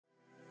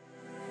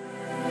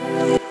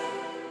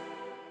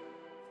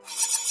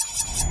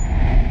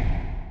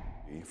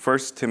1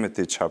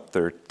 Timothy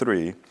chapter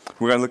 3.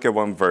 We're going to look at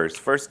one verse.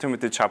 1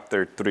 Timothy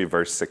chapter 3,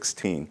 verse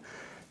 16.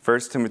 1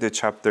 Timothy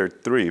chapter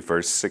 3,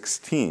 verse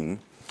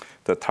 16.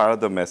 The title of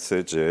the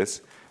message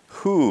is,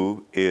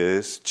 Who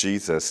is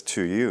Jesus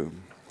to you?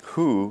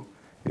 Who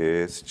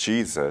is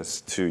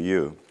Jesus to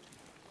you?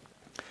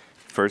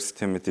 1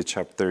 Timothy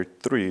chapter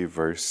 3,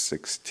 verse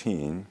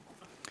 16.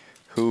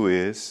 Who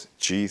is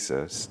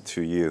Jesus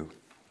to you?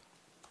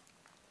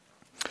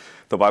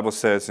 The Bible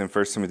says in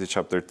 1 Timothy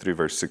chapter 3,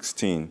 verse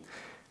 16,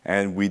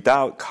 and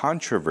without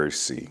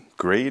controversy,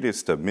 great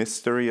is the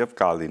mystery of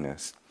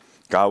godliness.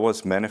 God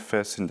was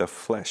manifest in the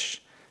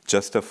flesh,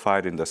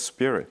 justified in the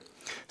spirit,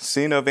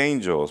 seen of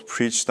angels,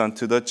 preached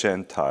unto the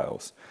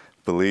Gentiles,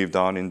 believed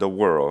on in the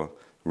world,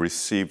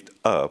 received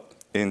up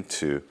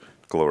into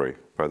glory.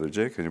 Brother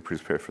Jay, can you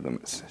please pray for the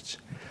message?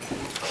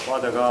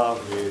 Father God,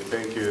 we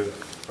thank you,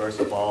 first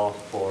of all,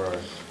 for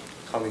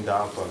coming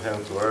down from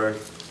heaven to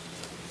earth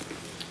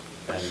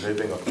and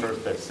living a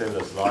perfect,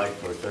 sinless life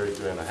for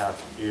 33 and a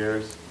half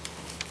years,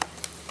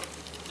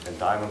 and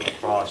dying on the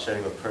cross,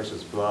 shedding your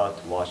precious blood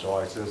to wash all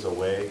our sins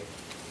away,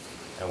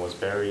 and was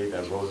buried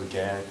and rose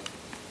again.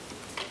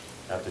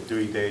 After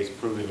 3 days,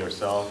 proving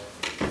yourself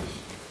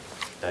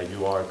that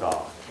you are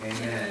God.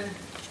 Amen.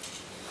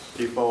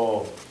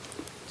 People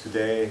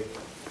today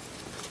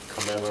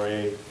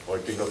commemorate or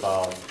think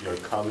about your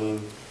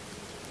coming,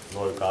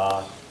 Lord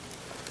God,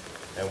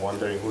 and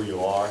wondering who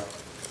you are.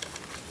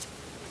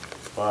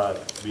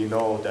 But we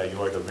know that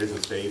you are the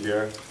risen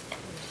Savior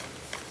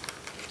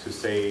to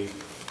save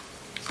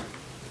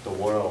the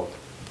world,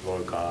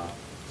 Lord God,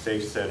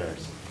 save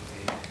sinners.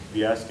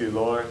 We ask you,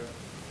 Lord,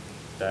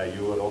 that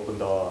you would open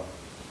the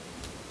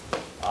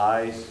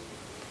eyes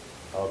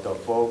of the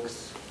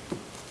folks,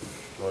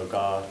 Lord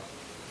God,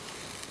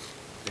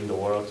 in the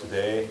world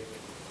today,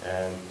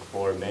 and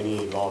for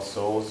many lost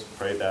souls,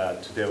 pray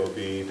that today will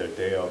be the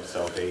day of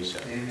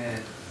salvation.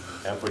 Amen.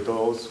 And for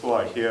those who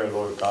are here,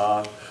 Lord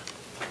God,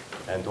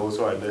 and those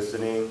who are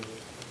listening,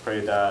 pray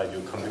that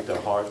you convict their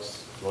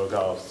hearts, Lord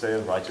God, of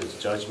sin,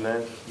 righteous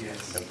judgment.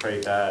 Yes. And pray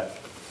that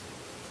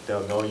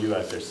they'll know you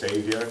as their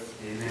Savior,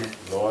 Amen.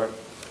 Lord.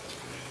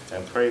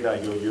 And pray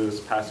that you'll use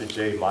Pastor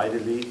Jae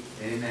mightily,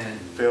 Amen.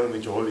 fill him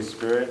with your Holy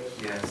Spirit,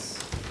 Yes.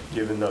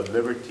 given the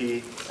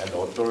liberty and the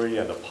authority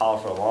and the power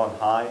from on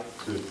high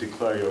to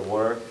declare your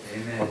word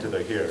Amen. unto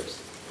the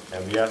hearers.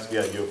 And we ask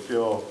that you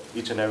fill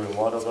each and every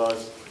one of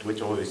us with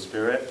your Holy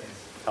Spirit.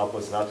 Help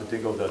us not to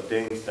think of the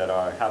things that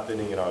are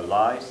happening in our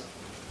lives,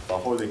 but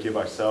wholly give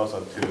ourselves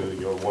unto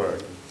your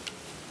word.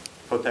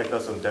 Protect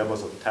us from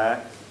devil's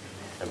attack,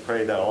 and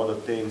pray that all the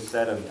things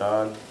said and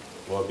done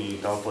will be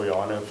done for your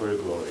honor and for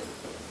your glory.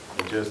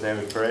 In Jesus' name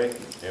we pray.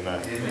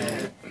 Amen.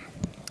 Amen.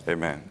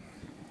 Amen.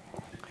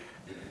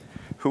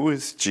 Who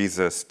is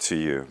Jesus to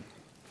you?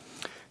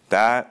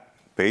 That,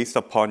 based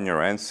upon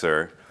your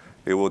answer,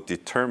 it will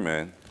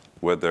determine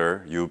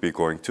whether you'll be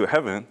going to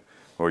heaven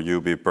or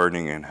you'll be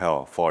burning in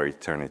hell for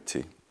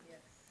eternity.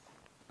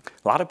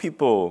 A lot of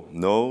people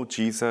know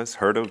Jesus,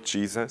 heard of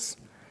Jesus,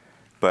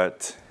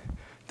 but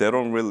they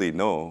don't really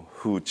know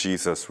who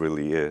Jesus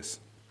really is.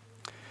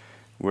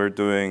 We're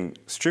doing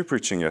street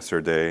preaching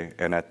yesterday,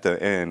 and at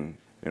the end,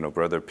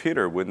 Brother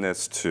Peter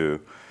witnessed to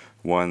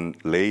one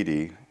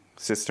lady,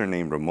 sister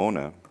named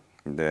Ramona,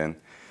 and then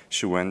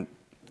she went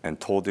and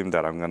told him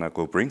that I'm gonna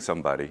go bring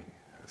somebody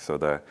so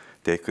that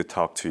they could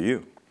talk to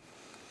you.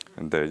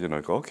 And they,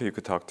 go, okay, you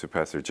could talk to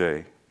Pastor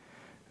Jay.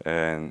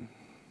 And,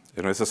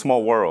 it's a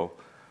small world.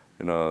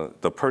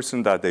 The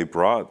person that they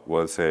brought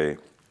was an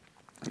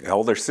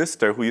elder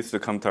sister who used to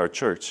come to our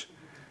church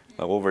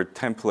over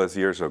 10 plus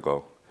years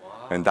ago.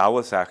 Wow. And that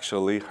was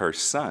actually her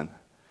son.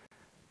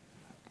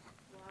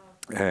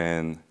 Wow.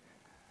 And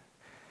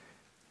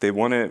they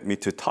wanted me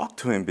to talk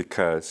to him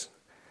because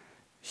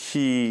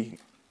he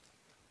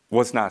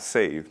was not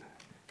saved.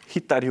 He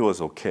thought he was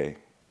okay.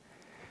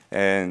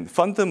 And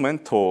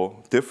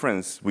fundamental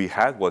difference we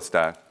had was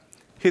that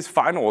his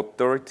final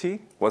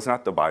authority was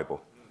not the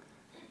Bible.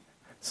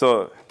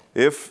 So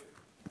if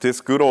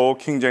this good old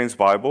King James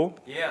Bible,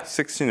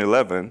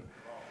 1611,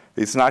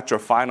 is not your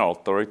final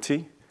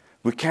authority,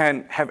 we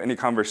can't have any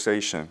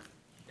conversation.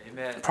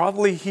 Amen.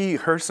 Probably he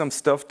heard some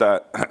stuff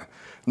that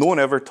no one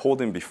ever told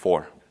him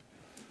before.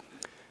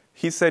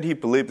 He said he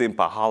believed in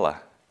Bahala.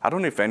 I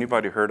don't know if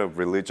anybody heard of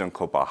religion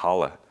called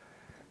Bahala.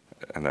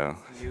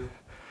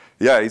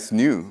 Yeah, it's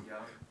new. Yeah.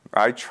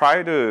 I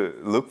tried to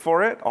look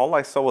for it. All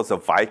I saw was a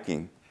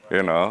Viking,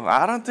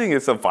 I don't think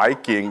it's a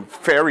Viking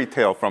fairy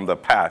tale from the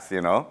past,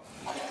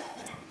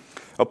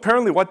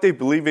 Apparently what they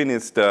believe in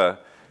is the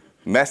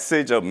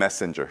message of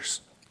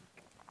messengers.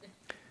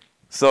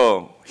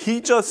 So he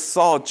just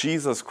saw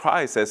Jesus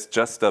Christ as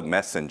just a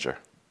messenger.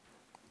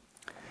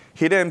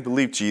 He didn't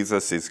believe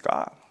Jesus is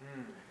God.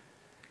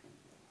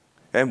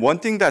 And one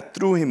thing that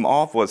threw him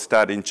off was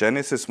that in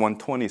Genesis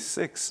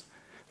 1:26,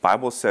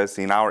 Bible says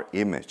in our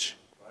image.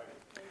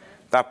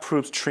 That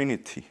proves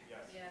Trinity.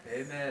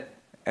 Yes. Amen.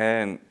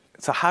 And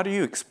so how do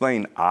you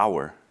explain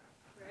our?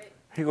 Right.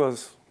 He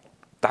goes,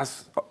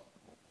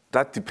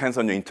 that depends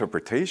on your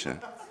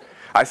interpretation.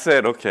 I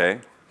said,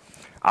 okay,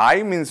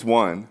 I means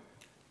one.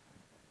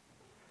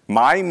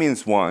 My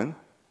means one.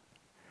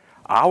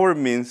 Our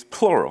means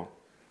plural.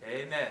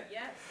 Amen.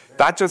 Yes.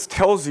 That just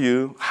tells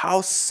you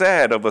how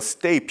sad of a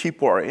state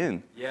people are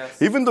in.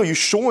 Yes. Even though you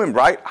show them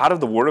right out of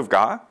the Word of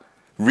God,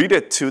 read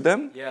it to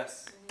them,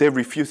 Yes. they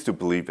refuse to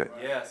believe it.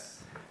 Yes.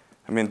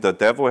 I mean, the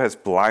devil has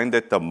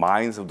blinded the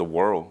minds of the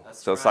world,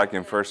 That's just right. like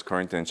in 1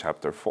 Corinthians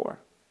chapter 4.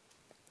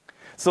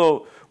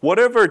 So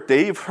whatever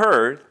they've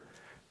heard,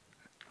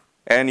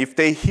 and if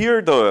they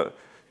hear the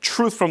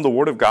truth from the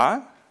Word of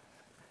God,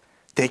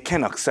 they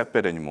can't accept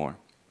it anymore.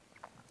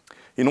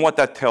 You know what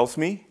that tells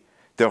me?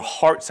 Their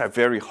hearts are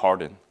very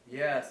hardened.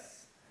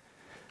 Yes.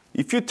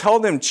 If you tell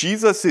them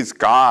Jesus is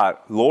God,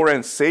 Lord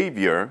and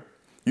Savior,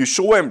 you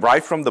show them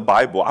right from the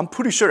Bible. I'm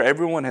pretty sure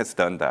everyone has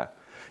done that.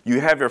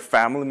 You have your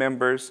family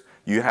members,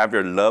 you have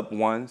your loved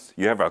ones,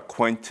 you have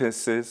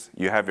acquaintances,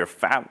 you have your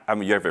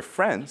you have your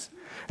friends,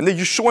 and then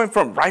you show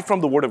them right from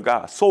the Word of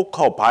God.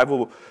 So-called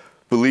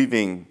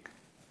Bible-believing,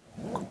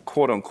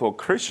 quote-unquote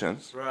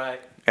Christians,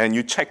 Right. and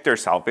you check their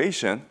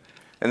salvation,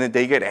 and then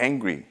they get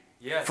angry.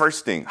 Yes.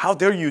 First thing, how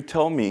dare you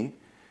tell me?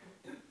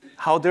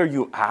 How dare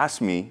you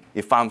ask me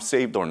if I'm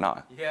saved or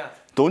not? Yeah.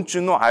 Don't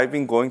you know I've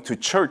been going to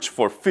church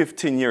for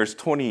 15 years,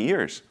 20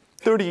 years,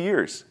 30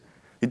 years?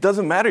 It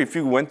doesn't matter if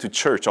you went to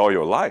church all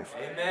your life.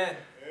 Amen.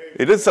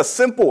 It is a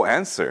simple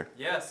answer.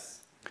 Yes.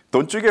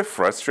 Don't you get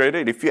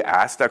frustrated if you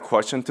ask that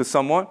question to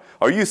someone?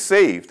 Are you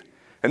saved?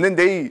 And then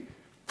they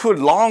put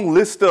a long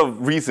list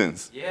of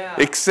reasons, Yeah.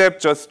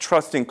 except just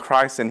trusting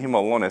Christ and Him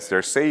alone as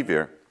their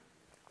Savior.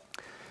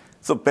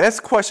 So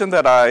best question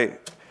that I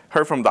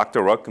heard from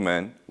Dr.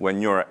 Ruckman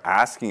when you're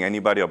asking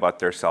anybody about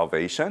their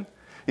salvation,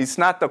 it's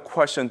not the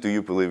question, do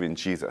you believe in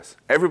Jesus?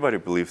 Everybody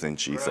believes in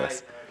Jesus.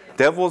 Right.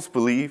 Devils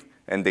believe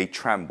and they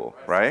tremble,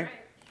 right?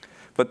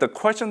 But the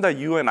question that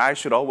you and I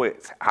should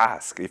always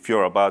ask if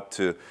you're about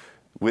to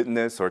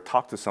witness or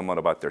talk to someone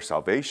about their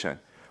salvation,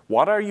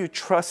 what are you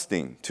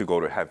trusting to go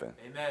to heaven?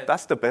 Amen.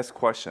 That's the best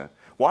question.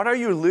 What are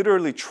you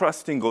literally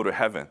trusting go to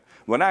heaven?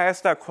 When I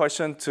asked that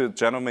question to a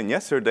gentleman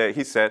yesterday,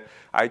 he said,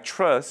 I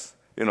trust,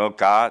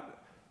 God's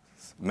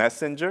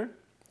messenger.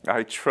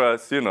 I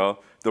trust,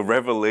 the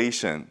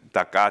revelation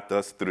that God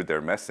does through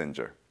their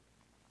messenger.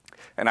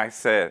 And I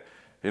said,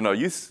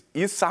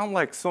 you sound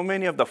like so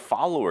many of the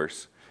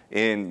followers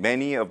in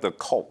many of the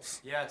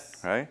cults,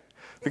 Yes. right?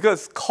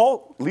 Because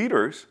cult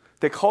leaders,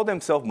 they call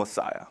themselves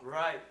Messiah.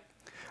 Right.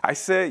 I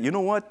said, you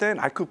know what then?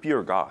 I could be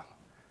your God.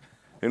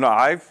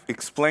 I've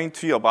explained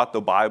to you about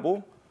the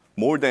Bible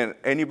more than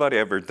anybody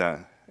ever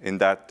done in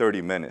that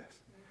 30 minutes.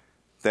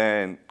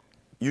 Then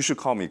you should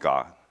call me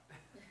God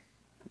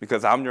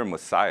because I'm your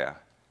Messiah.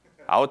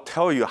 I'll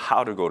tell you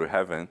how to go to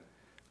heaven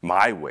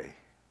my way.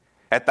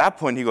 At that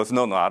point, he goes,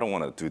 no, I don't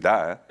want to do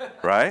that,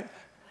 right?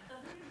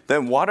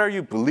 Then what are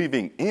you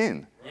believing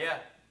in? Yeah.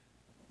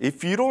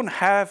 If you don't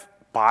have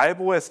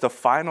Bible as the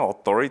final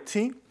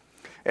authority,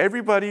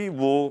 everybody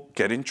will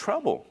get in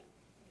trouble.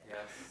 Yes.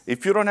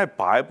 If you don't have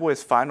Bible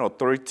as final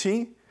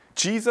authority,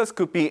 Jesus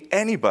could be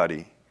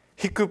anybody.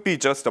 He could be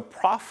just a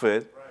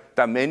prophet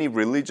that many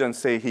religions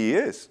say he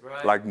is,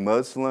 Right. like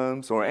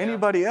Muslims or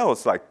anybody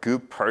else, like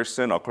good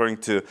person according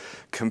to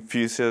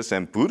Confucius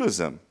and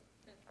Buddhism.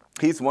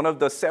 He's one of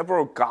the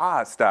several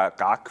gods that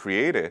God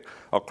created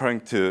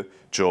according to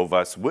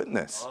Jehovah's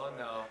Witness. Oh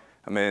no.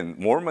 I mean,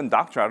 Mormon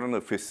doctrine, I don't know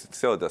if it's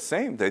still the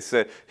same. They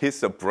said he's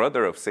the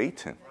brother of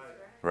Satan,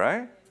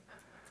 right?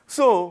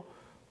 So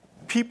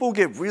people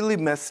get really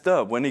messed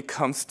up when it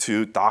comes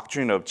to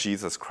doctrine of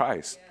Jesus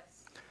Christ.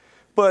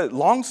 But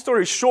long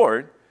story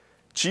short,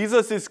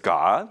 Jesus is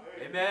God.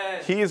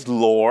 Amen. He is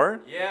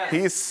Lord. Yes. He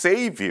is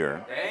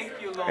Savior. Thank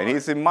you, Lord. And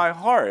He's in my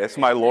heart as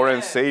my Lord and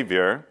Amen.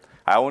 Savior.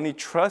 I only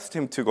trust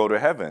Him to go to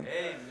heaven.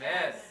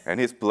 Amen. And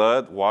His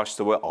blood washed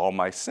away all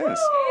my sins.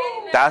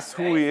 That's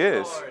who He Thank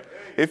you, is. Lord.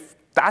 If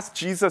that's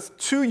Jesus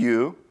to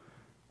you,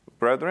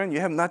 brethren, you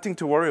have nothing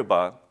to worry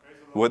about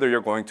whether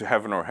you're going to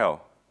heaven or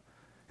hell.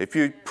 If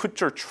you put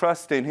your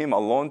trust in Him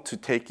alone to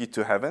take you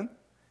to heaven,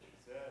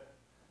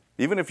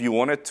 even if you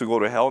wanted to go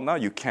to hell now,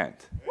 you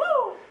can't.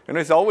 And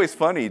it's always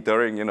funny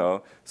during,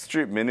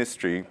 street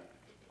ministry,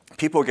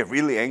 people get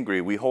really angry.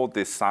 We hold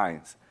these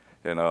signs,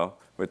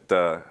 with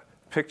the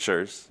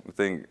pictures,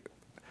 thing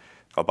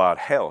about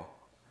hell.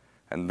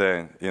 And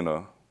then,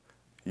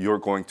 you're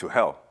going to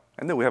hell.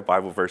 And then we have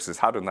Bible verses,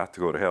 how to not to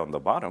go to hell on the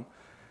bottom.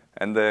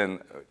 And then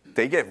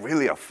they get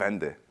really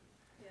offended.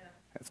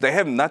 They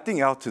have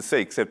nothing else to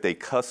say except they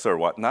cuss or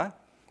whatnot.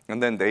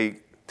 And then they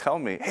tell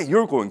me, hey,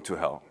 you're going to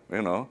hell,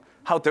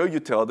 How dare you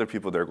tell other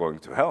people they're going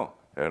to hell,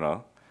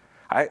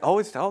 I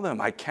always tell them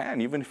I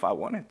can, even if I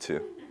wanted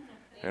to.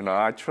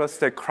 I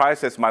trust that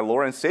Christ as my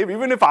Lord and Savior.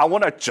 Even if I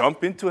want to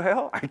jump into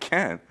hell, I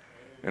can.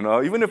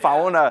 Even if I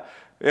want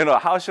to,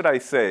 how should I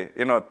say,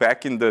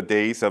 back in the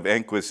days of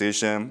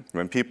Inquisition,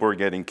 when people were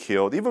getting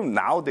killed, even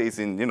nowadays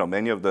in,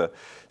 many of the,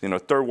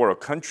 third world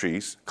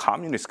countries,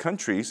 communist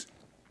countries,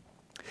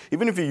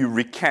 even if you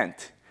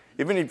recant,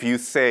 even if you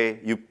say,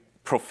 you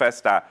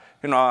profess that,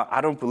 I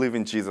don't believe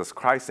in Jesus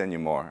Christ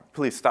anymore,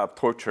 please stop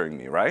torturing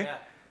me, right? Yeah.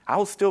 I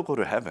will still go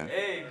to heaven.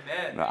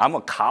 Amen. Now, I'm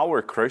a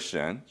coward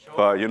Christian, Sure.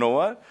 but you know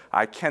what?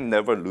 I can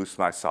never lose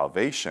my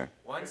salvation.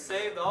 Once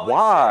saved, always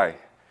Why?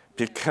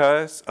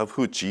 Because of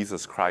who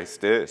Jesus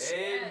Christ is.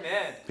 saved.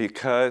 Amen.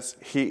 Because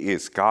he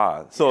is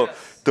God. So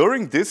Yes.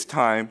 during this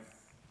time,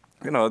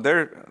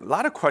 there a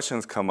lot of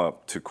questions come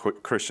up to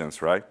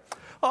Christians, right?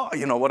 Oh,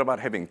 what about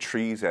having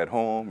trees at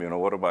home?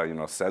 What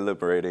about,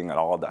 celebrating and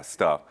all that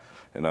stuff?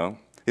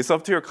 It's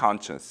up to your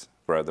conscience,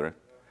 brethren.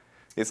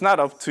 It's not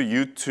up to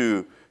you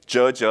to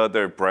judge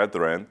other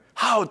brethren.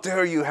 How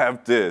dare you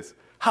have this?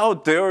 How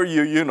dare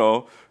you,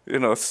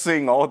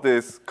 sing all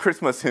these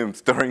Christmas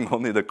hymns during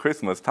only the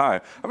Christmas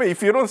time? I mean,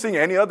 if you don't sing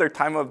any other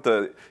time of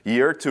the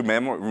year to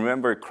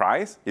remember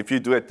Christ, if you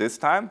do it this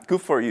time,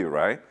 good for you,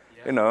 right?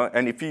 Yeah.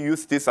 And if you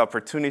use this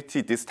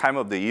opportunity this time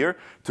of the year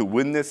to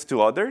witness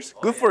to others,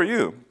 good for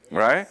you,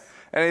 right?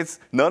 And it's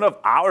none of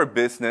our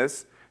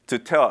business to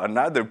tell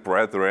another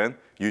brethren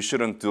you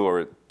shouldn't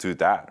do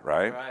that,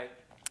 right? Right.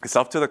 It's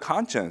up to the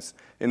conscience.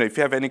 If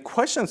you have any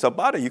questions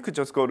about it, you could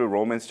just go to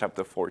Romans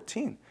chapter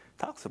 14. It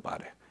talks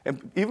about it.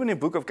 And even in the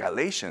book of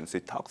Galatians,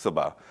 it talks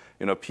about,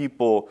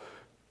 people,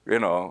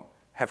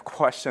 have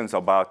questions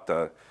about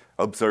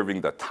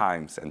observing the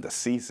times and the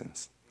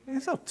seasons.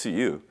 It's up to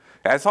you.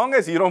 As long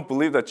as you don't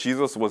believe that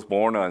Jesus was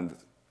born on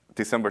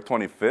December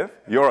 25th,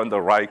 you're on the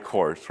right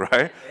course,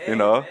 right?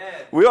 Amen.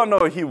 We all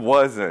know he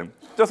wasn't.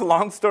 Just a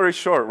long story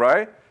short,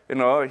 right?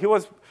 He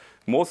was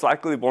most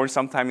likely born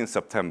sometime in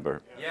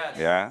September. Yes.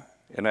 Yeah.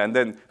 And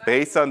then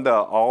based on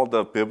all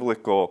the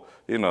biblical,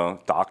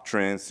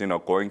 doctrines,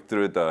 going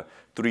through the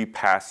 3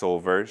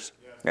 Passovers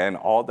and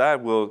all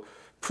that will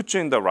put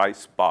you in the right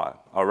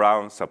spot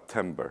around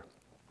September.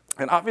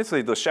 And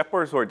obviously, the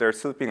shepherds who are there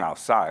sleeping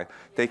outside,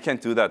 they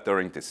can't do that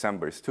during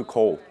December. It's too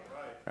cold.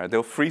 Right?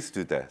 They'll freeze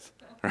to death.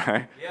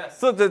 Right? Yes.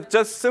 So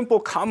just simple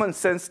common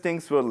sense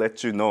things will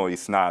let you know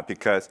it's not,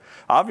 because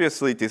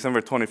obviously December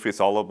 25th is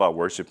all about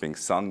worshiping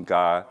sun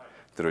god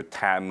through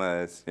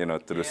Tammuz,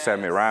 through Yes.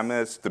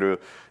 Semiramis, through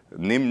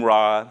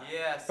Nimrod.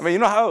 Yes. I mean,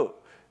 how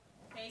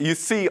you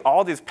see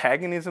all this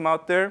paganism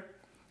out there?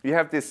 You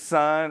have this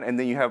sun, and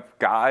then you have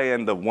guy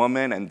and the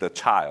woman and the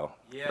child,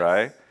 Yes.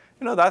 right?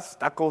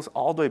 That goes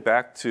all the way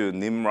back to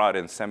Nimrod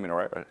and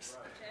Semiramis.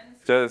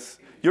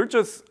 You're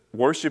just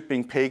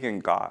worshiping pagan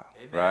god,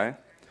 Amen. right?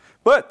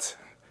 But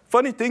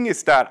funny thing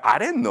is that I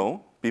didn't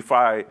know before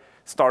I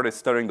started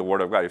studying the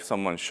Word of God if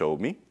someone showed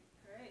me.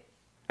 Right.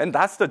 And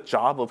that's the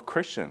job of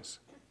Christians.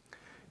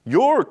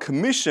 Your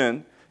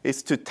commission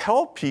is to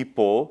tell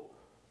people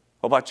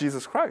about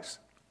Jesus Christ.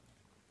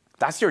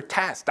 That's your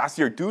task. That's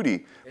your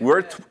duty.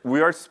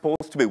 We are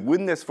supposed to be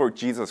witness for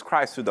Jesus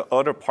Christ to the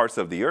other parts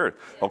of the earth,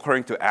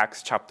 according to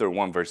Acts chapter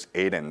 1, verse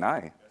 8 and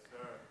 9.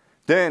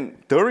 Then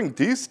during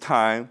this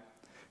time,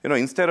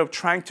 instead of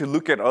trying to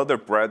look at other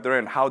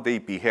brethren, how they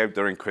behave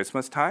during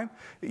Christmas time,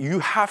 you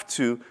have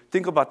to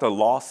think about the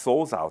lost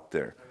souls out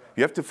there.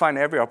 You have to find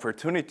every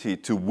opportunity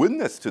to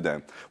witness to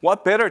them.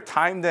 What better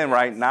time than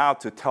right now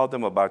to tell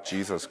them about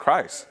Jesus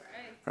Christ,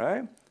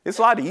 right? It's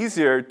a lot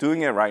easier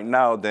doing it right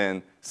now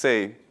than,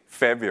 say,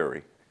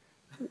 February.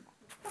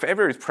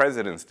 February is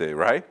President's Day,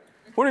 right?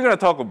 What are you going to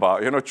talk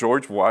about?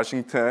 George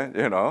Washington,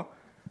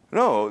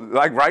 No,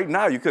 like right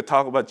now, you could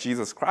talk about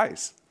Jesus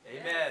Christ.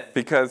 Amen.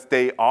 Because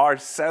they are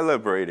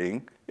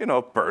celebrating,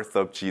 birth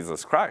of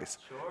Jesus Christ,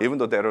 Sure. even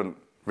though they don't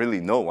really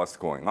know what's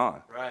going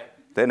on. Right.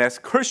 Then as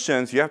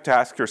Christians, you have to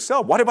ask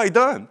yourself, what have I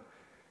done?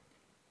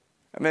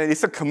 I mean,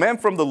 it's a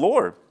command from the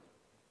Lord.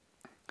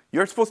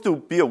 You're supposed to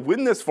be a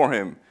witness for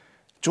him.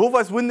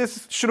 Jehovah's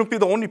Witnesses shouldn't be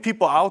the only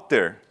people out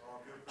there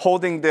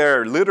holding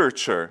their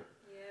literature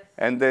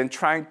and then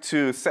trying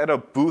to set a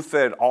booth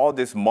at all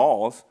these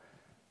malls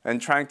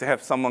and trying to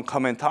have someone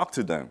come and talk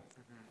to them.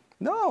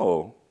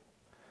 No.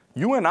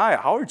 You and I,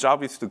 our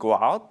job is to go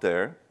out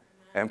there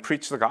and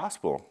preach the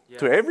gospel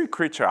to every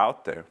creature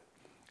out there.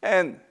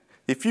 And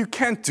if you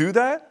can't do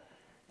that,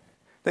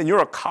 then you're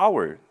a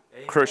coward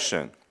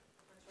Christian.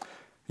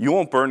 You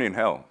won't burn in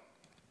hell.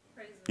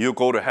 You'll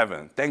go to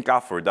heaven. Thank God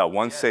for that.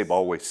 Once saved,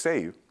 always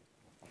saved.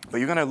 But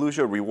you're going to lose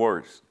your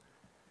rewards,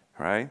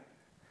 right?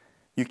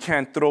 You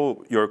can't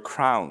throw your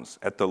crowns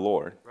at the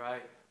Lord.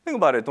 Right. Think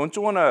about it. Don't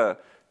you want to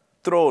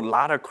throw a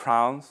lot of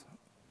crowns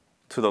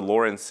to the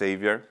Lord and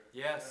Savior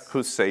Yes.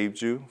 who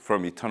saved you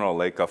from eternal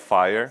lake of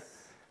fire?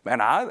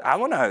 Man, I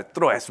want to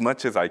throw as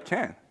much as I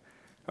can.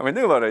 I mean,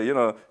 think about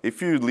it.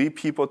 If you lead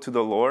people to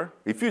the Lord,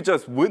 if you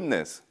just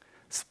witness,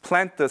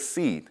 plant the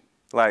seed,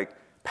 like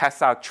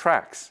pass out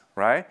tracts,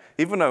 right?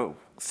 Even a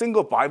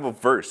single Bible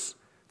verse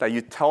that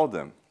you tell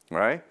them,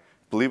 right?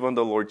 Believe on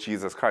the Lord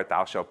Jesus Christ,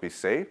 thou shalt be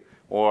saved.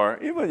 Or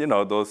even,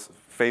 those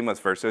famous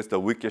verses, the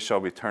wicked shall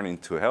be turned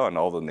into hell and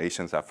all the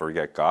nations that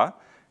forget God,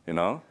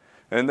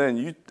 And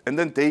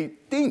then they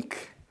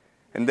think.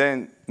 And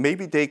then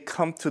maybe they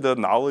come to the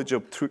knowledge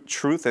of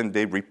truth and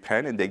they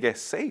repent and they get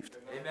saved.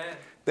 Amen.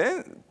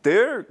 Then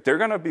they're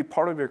going to be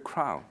part of your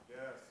crown,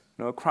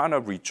 a crown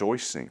of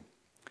rejoicing.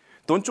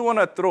 Don't you want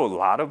to throw a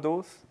lot of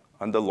those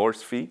on the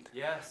Lord's feet?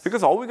 Yes.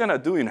 Because all we're going to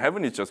do in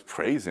heaven is just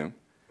praise him.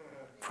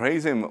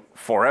 praise him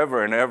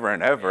forever and ever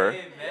and ever.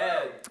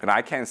 Amen. And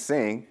I can't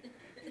sing.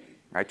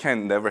 I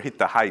can never hit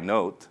the high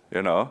note,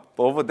 But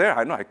over there,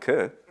 I know I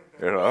could,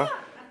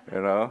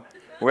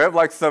 We have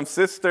like some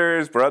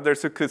sisters,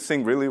 brothers who could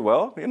sing really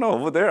well.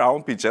 Over there, I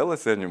won't be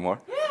jealous anymore,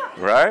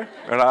 right?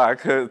 And I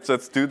could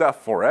just do that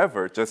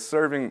forever, just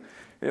serving,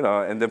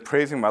 and then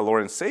praising my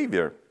Lord and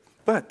Savior.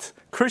 But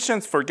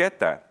Christians forget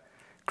that.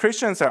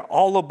 Christians are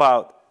all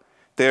about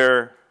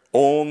their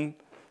own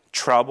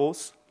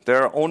troubles.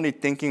 They're only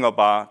thinking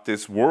about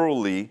these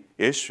worldly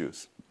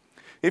issues.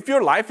 If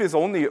your life is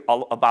only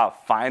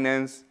about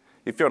finance,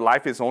 if your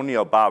life is only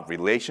about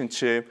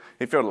relationship,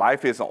 if your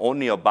life is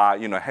only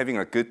about, having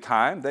a good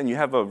time, then you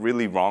have a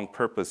really wrong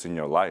purpose in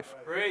your life.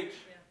 Preach.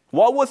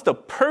 What was the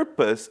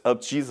purpose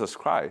of Jesus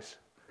Christ?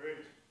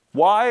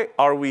 Why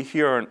are we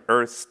here on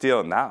earth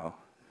still now?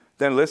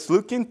 Then let's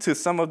look into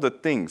some of the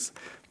things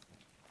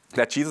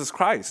that Jesus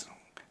Christ,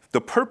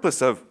 the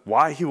purpose of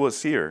why he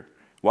was here,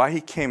 why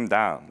he came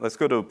down. Let's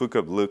go to the book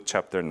of Luke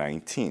chapter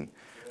 19.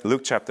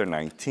 Luke chapter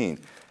 19.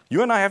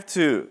 You and I have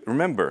to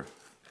remember,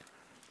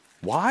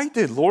 why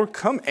did Lord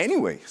come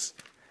anyways?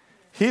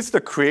 He's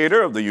the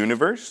creator of the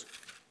universe.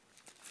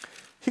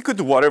 He could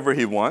do whatever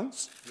he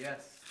wants.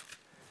 Yes.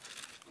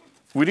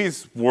 With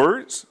his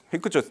words, he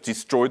could just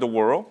destroy the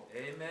world.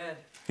 Amen.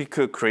 He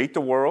could create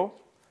the world.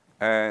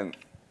 And,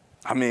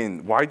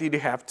 why did he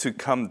have to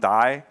come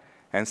die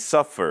and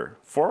suffer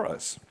for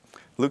us?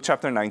 Luke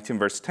chapter 19,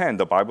 verse 10,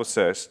 the Bible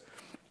says,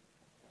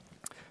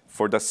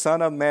 "For the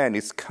Son of Man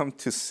is come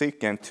to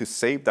seek and to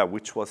save that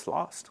which was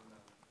lost."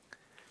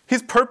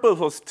 His purpose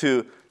was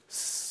to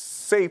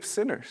save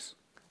sinners.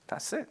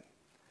 That's it.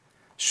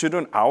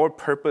 Shouldn't our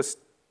purpose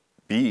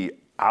be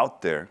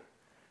out there,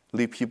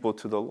 lead people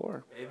to the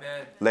Lord?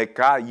 Amen. Let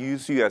God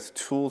use you as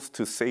tools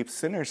to save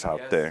sinners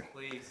out there.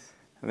 Please.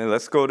 And then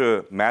let's go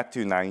to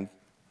Matthew 9,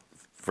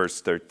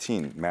 verse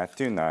 13.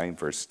 Matthew 9,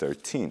 verse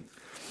 13.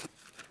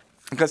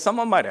 Because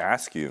someone might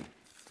ask you,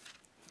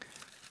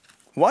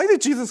 why did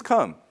Jesus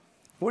come?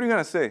 What are you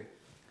going to say?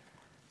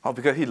 Oh,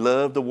 because he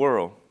loved the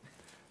world.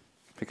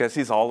 Because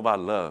he's all about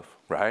love,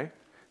 right?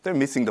 They're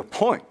missing the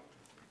point.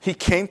 He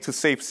came to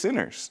save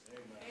sinners.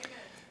 Amen.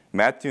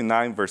 Matthew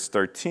 9, verse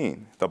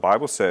 13, the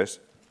Bible says,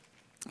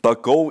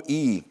 "But go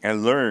ye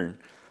and learn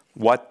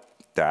what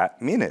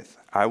that meaneth.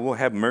 I will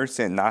have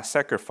mercy and not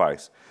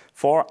sacrifice.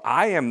 For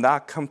I am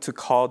not come to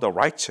call the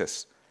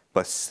righteous,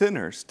 but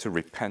sinners to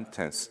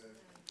repentance."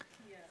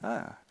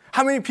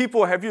 How many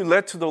people have you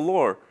led to the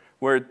Lord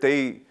where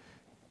they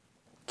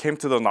came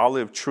to the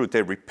knowledge of truth,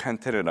 they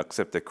repented and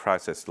accepted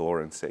Christ as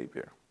Lord and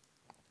Savior?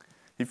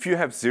 If you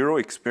have zero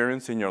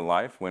experience in your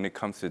life when it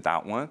comes to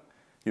that one,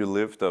 you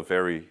lived a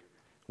very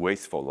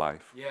wasteful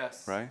life.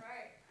 Yes. Right?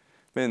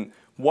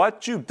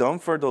 What you've done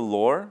for the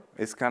Lord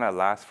is going to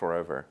last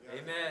forever.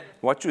 Amen.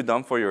 What you've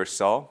done for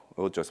yourself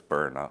will just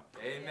burn up.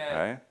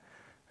 Amen.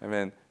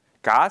 Right?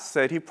 God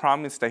said he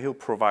promised that he'll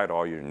provide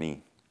all your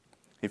needs.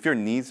 If your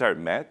needs are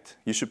met,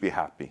 you should be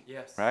happy.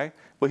 Yes. Right?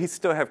 But he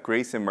still have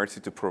grace and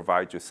mercy to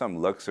provide you some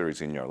luxuries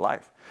in your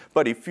life.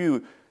 But if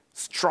you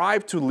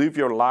strive to live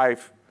your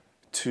life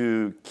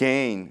to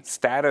gain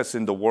status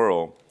in the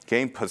world,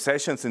 gain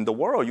possessions in the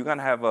world, you're going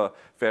to have a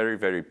very,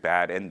 very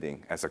bad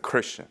ending as a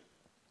Christian.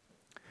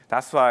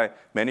 That's why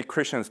many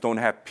Christians don't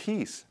have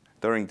peace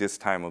during this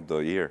time of the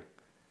year.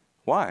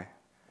 Why?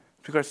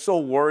 Because they're so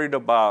worried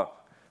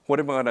about what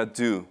am I going to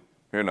do,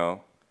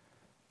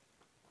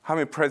 How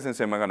many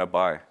presents am I going to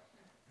buy?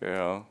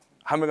 How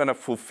am I going to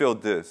fulfill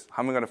this?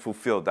 How am I going to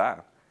fulfill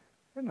that?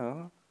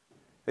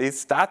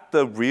 Is that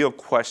the real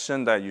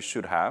question that you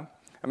should have?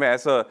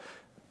 As a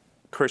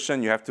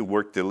Christian, you have to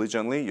work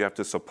diligently. You have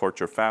to support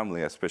your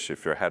family, especially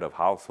if you're head of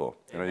household.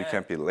 You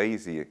can't be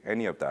lazy,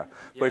 any of that.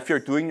 Yes. But if you're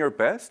doing your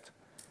best,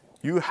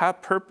 you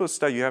have purpose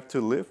that you have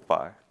to live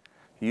by.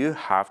 You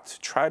have to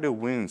try to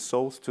win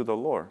souls to the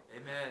Lord.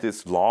 Amen.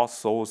 These lost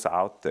souls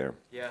out there.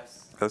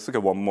 Yes. Let's look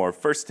at one more.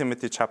 1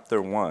 Timothy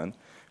chapter 1.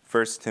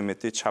 1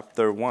 Timothy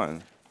chapter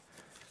 1,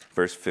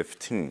 verse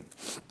 15.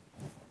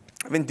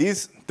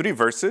 These three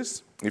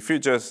verses, if you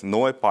just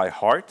know it by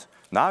heart,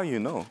 now you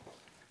know.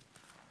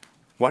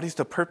 What is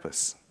the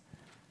purpose?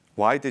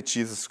 Why did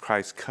Jesus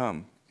Christ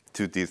come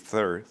to this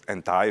earth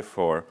and die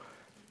for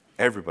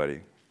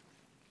everybody?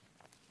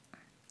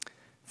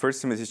 1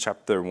 Timothy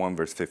chapter 1,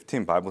 verse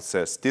 15, Bible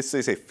says, "This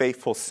is a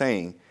faithful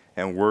saying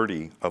and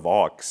worthy of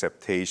all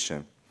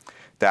acceptation,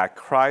 that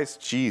Christ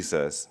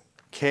Jesus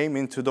came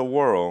into the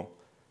world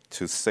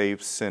to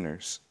save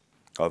sinners,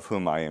 of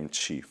whom I am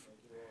chief."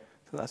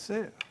 So that's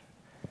it.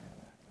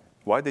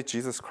 Why did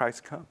Jesus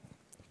Christ come?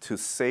 To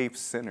save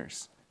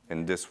sinners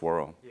in this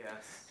world.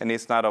 Yes. And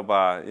it's not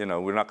about,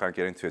 we're not going to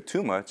get into it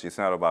too much. It's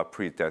not about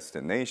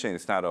predestination.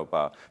 It's not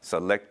about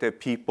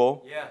selected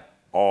people. Yeah.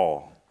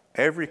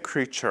 Every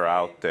creature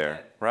out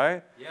there,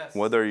 right? Yes.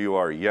 Whether you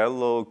are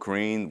yellow,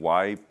 green,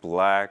 white,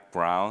 black,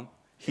 brown,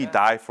 he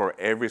died for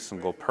every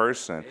single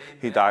person. Amen.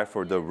 He died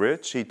for the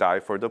rich. He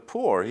died for the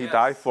poor. He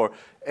died for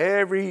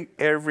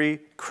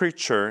every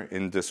creature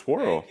in this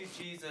world. Thank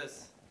you,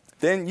 Jesus.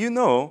 Then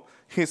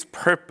his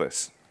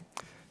purpose.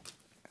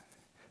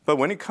 But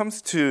when it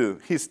comes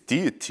to his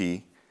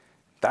deity,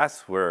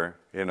 that's where,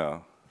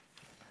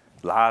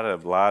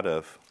 lot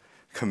of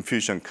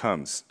confusion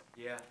comes.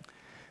 Yeah.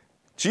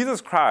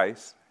 Jesus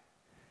Christ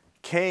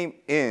came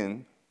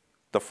in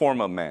the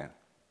form of man.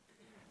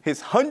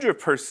 He's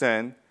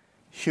 100%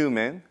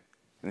 human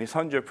and he's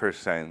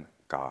 100%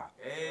 God.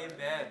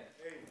 Amen.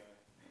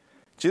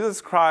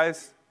 Jesus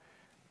Christ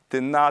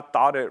did not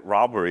thought it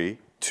robbery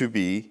to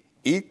be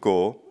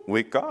equal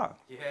with God.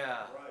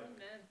 Yeah.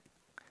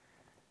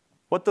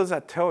 What does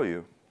that tell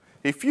you?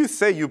 If you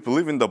say you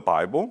believe in the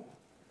Bible,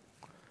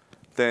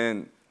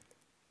 then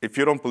if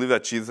you don't believe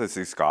that Jesus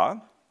is God,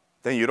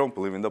 then you don't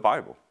believe in the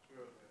Bible.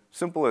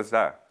 Simple as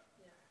that.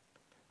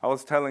 I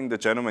was telling the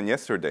gentleman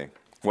yesterday,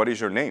 what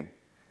is your name?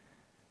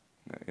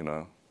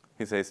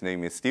 He said his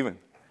name is Stephen.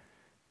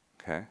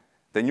 Okay,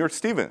 then you're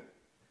Stephen.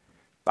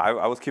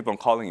 I was keep on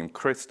calling him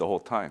Chris the whole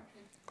time.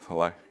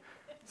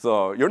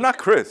 So you're not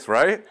Chris,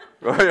 right?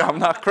 I'm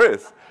not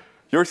Chris.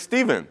 You're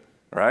Stephen,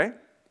 right?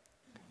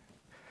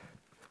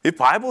 If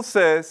Bible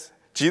says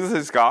Jesus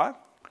is God,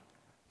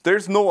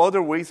 there's no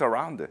other ways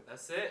around it.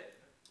 That's it.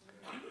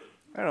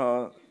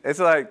 It's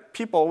like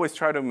people always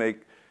try to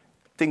make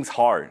things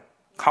hard,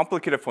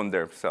 complicated for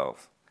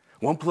themselves.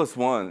 1 +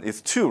 1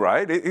 is 2,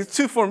 right? It's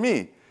 2 for me.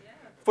 Yeah.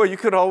 But you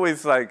could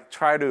always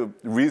try to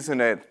reason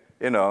it,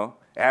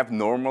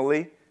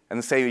 abnormally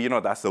and say,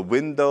 that's a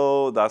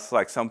window, that's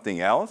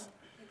something else.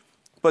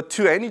 But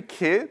to any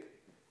kid,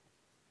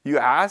 you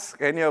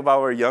ask any of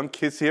our young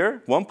kids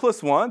here, 1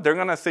 + 1, they're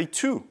gonna say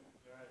 2.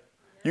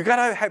 You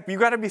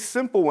gotta be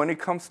simple when it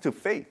comes to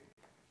faith.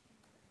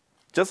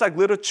 Just like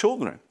little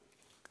children.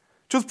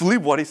 Just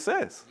believe what he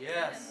says.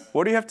 Yes.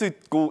 Why do you have to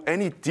go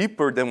any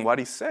deeper than what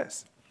he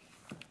says?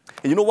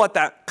 And you know what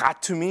that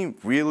got to me,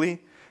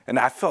 really? And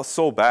I felt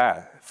so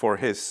bad for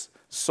his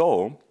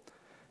soul.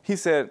 He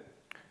said,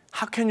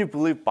 how can you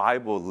believe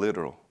Bible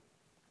literal?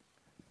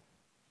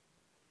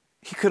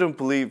 He couldn't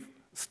believe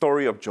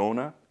story of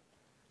Jonah.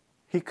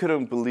 He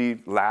couldn't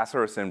believe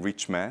Lazarus and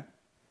rich man.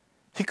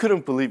 He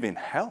couldn't believe in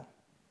hell.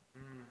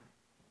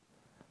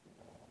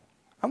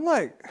 I'm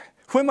like,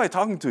 who am I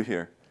talking to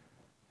here?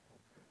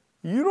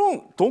 You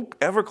don't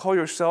ever call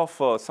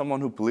yourself someone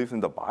who believes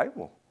in the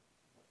Bible.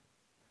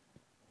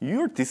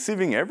 You're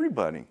deceiving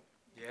everybody.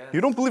 Yes.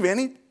 You don't believe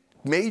any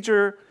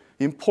major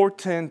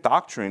important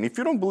doctrine. If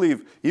you don't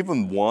believe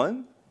even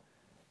one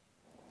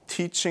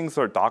teachings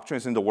or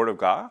doctrines in the Word of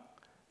God,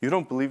 you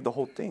don't believe the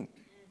whole thing.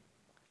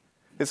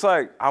 It's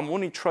like I'm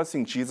only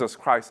trusting Jesus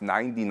Christ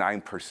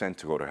 99%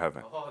 to go to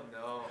heaven. Oh,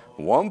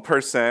 no.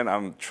 1%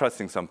 I'm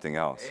trusting something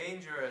else.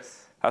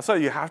 Dangerous. That's why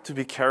you have to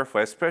be careful,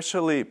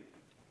 especially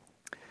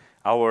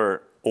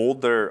our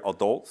older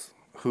adults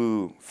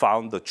who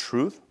found the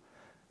truth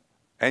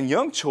and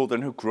young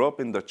children who grew up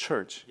in the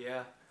church.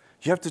 Yeah.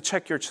 You have to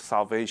check your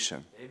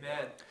salvation.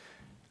 Amen.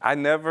 I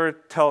never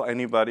tell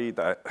anybody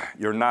that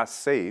you're not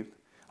saved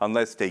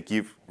unless they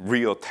give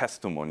real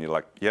testimony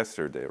like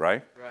yesterday,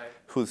 right? Right.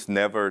 Who's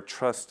never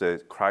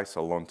trusted Christ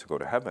alone to go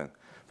to heaven.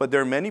 But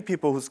there are many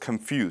people who's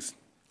confused.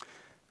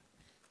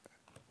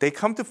 They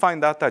come to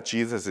find out that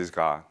Jesus is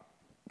God.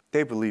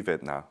 They believe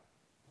it now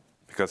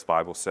because the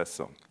Bible says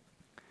so.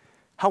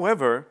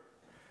 However,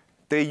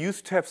 they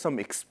used to have some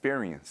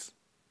experience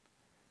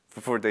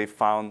before they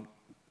found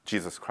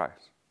Jesus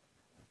Christ.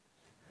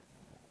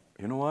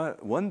 You know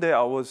what? One day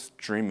I was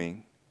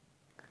dreaming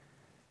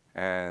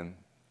and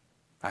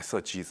I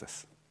saw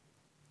Jesus.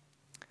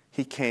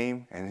 He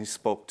came and he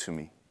spoke to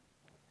me.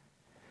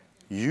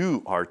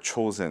 You are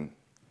chosen.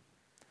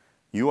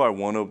 You are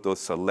one of those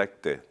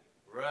selected.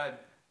 Run.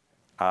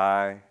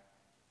 I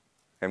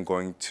am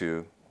going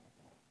to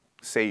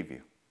save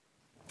you.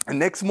 And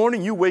next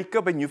morning you wake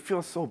up and you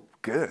feel so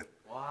good.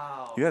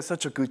 Wow. You had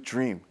such a good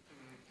dream.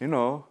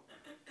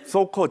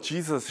 So-called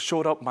Jesus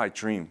showed up my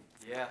dream.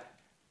 Yeah.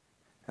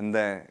 And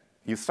then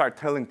you start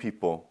telling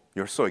people,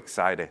 you're so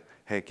excited.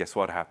 Hey, guess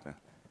what happened?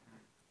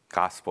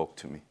 God spoke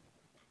to me.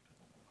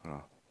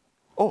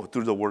 Oh,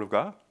 through the Word of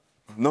God?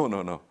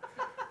 No.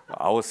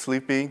 I was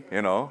sleeping,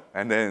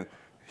 and then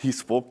he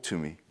spoke to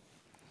me.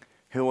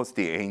 He was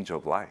the angel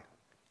of light.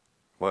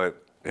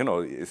 But,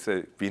 it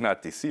said, be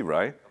not deceived,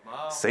 right?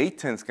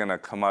 Satan's going to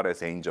come out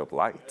as angel of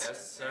light.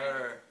 Yes,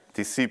 sir.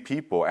 Deceive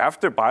people.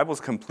 After Bible's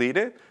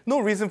completed, no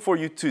reason for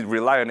you to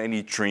rely on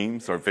any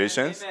dreams or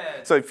visions.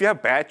 Amen. So if you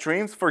have bad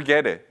dreams,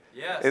 forget it.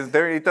 Yes.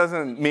 It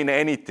doesn't mean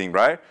anything,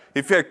 right?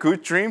 If you have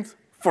good dreams,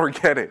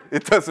 forget it.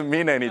 It doesn't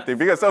mean anything.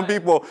 Because some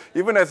people,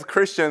 even as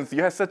Christians,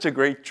 you have such a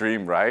great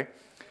dream, right?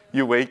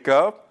 You wake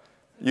up,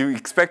 you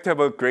expect to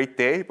have a great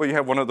day, but you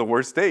have one of the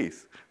worst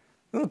days.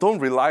 Don't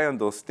rely on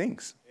those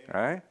things,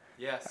 right?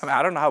 Yes.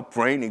 I don't know how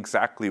brain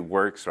exactly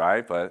works,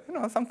 right? But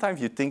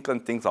sometimes you think on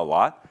things a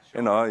lot,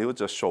 it will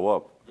just show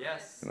up.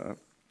 Yes.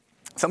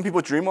 Some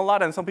people dream a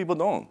lot and some people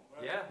don't.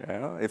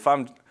 Yeah. If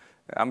I'm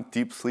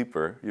deep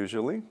sleeper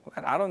usually,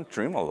 I don't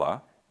dream a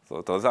lot.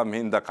 So does that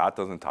mean that God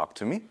doesn't talk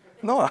to me?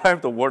 No, I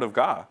have the Word of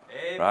God.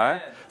 Amen.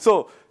 Right?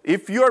 So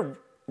if you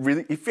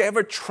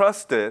ever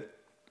trusted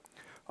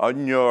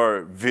on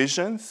your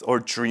visions or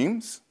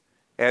dreams,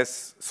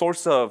 as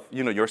source of,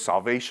 your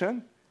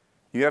salvation,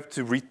 you have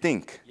to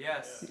rethink.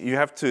 Yes. You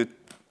have to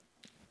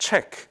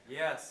check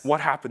Yes.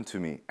 what happened to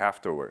me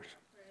afterwards.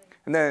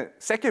 And then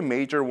second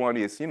major one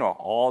is,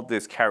 all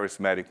this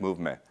charismatic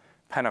movement,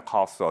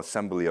 Pentecostal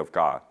Assembly of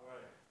God,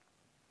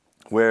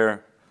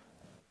 where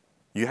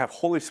you have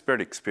Holy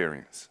Spirit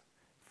experience.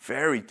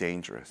 Very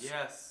dangerous.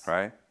 Yes.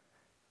 Right?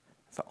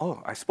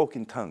 So, I spoke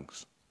in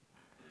tongues.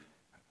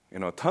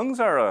 Tongues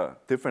are a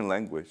different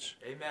language,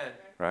 Amen.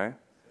 right?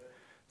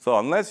 So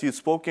unless you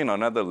spoke in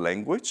another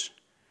language,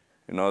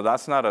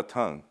 that's not a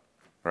tongue,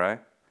 right?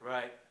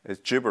 Right. It's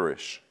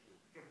gibberish,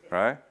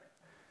 right?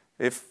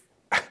 If,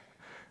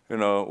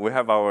 we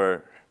have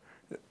our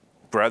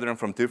brethren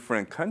from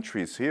different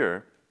countries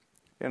here,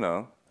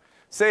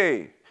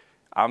 say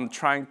I'm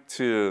trying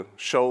to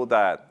show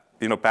that,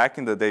 back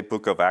in the day,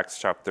 book of Acts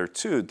chapter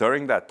 2,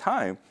 during that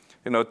time,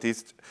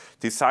 these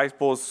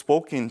disciples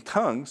spoke in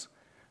tongues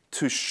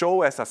to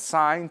show as a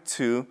sign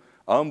to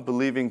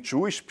unbelieving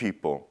Jewish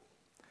people.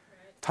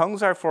 Right.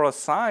 Tongues are for a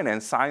sign,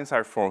 and signs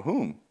are for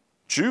whom?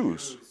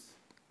 Jews.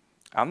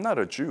 I'm not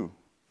a Jew.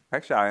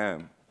 Actually, I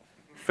am.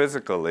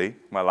 Physically,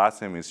 my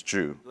last name is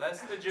Jew.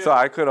 Bless the Jew. So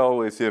I could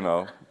always,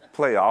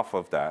 play off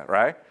of that,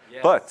 right?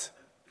 Yes. But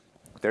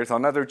there's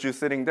another Jew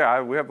sitting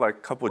there. We have like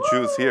a couple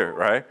Jews here,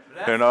 right?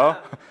 Bless them.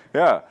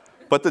 Yeah.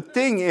 But the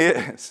thing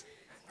is,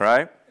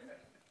 right?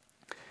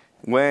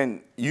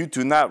 When you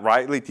do not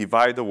rightly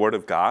divide the word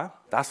of God,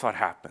 that's what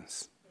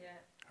happens,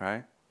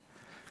 right?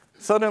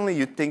 Suddenly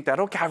you think that,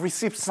 okay, I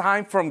received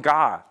sign from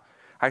God.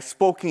 I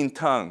spoke in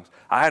tongues.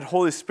 I had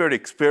Holy Spirit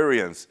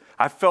experience.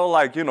 I felt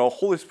like,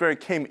 Holy Spirit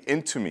came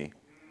into me.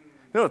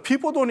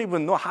 People don't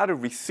even know how to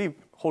receive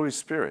Holy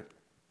Spirit.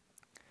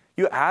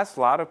 You ask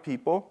a lot of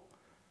people,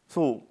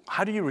 so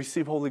how do you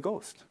receive Holy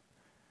Ghost?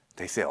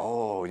 They say,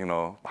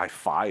 by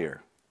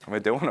fire.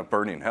 They want to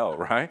burn in hell,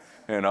 right?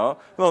 No.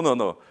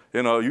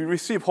 You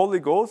receive Holy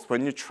Ghost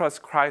when you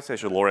trust Christ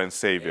as your Lord and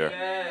Savior,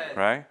 Amen.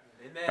 right?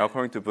 Amen.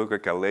 According to the book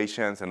of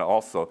Galatians and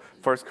also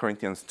 1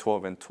 Corinthians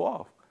 12 and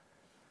 12.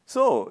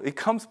 So it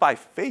comes by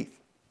faith,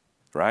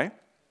 right?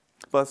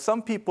 But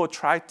some people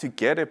try to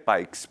get it by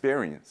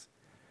experience.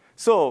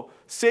 So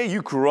say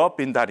you grew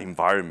up in that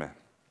environment,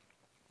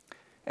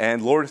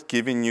 and Lord is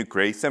giving you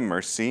grace and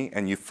mercy,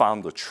 and you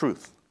found the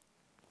truth.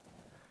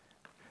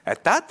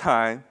 At that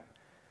time,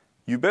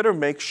 you better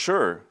make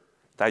sure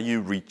that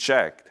you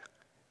reject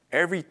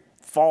every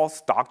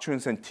false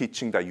doctrines and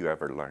teaching that you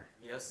ever learned.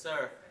 Yes,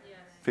 sir. Yes.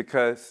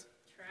 Because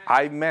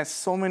I met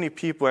so many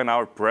people, and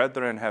our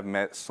brethren have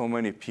met so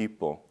many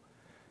people.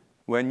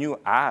 When you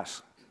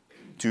ask,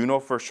 do you know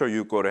for sure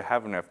you go to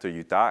heaven after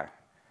you die?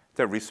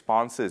 The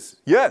response is,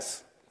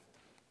 yes.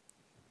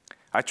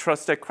 I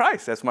trusted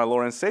Christ as my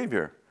Lord and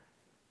Savior.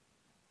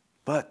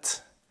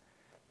 But,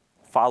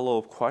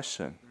 follow-up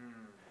question.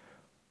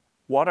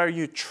 What are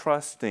you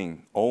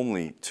trusting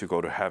only to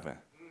go to heaven?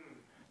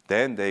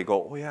 Then they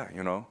go, oh yeah,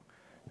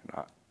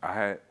 I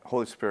had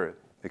Holy Spirit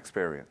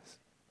experience.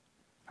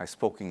 I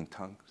spoke in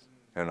tongues,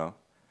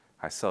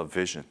 I saw a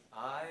vision.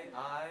 I.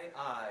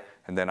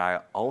 And then I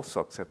also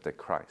accepted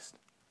Christ.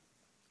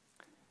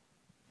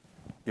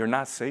 You're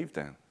not saved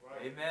then.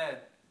 Amen.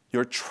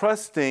 You're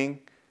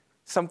trusting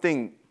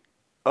something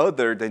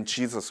other than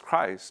Jesus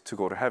Christ to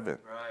go to heaven.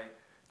 Right.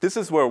 This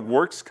is where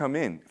works come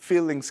in,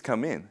 feelings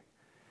come in.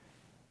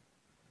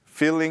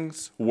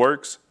 Feelings,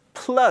 works,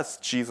 plus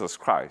Jesus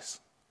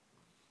Christ.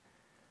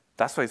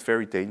 That's why it's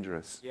very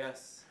dangerous.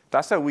 Yes.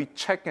 That's why we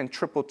check and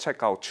triple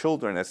check our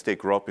children as they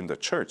grow up in the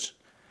church.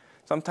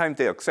 Sometimes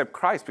they accept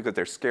Christ because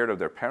they're scared of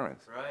their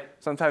parents. Right.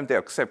 Sometimes they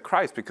accept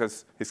Christ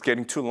because it's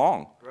getting too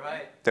long.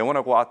 Right. They want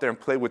to go out there and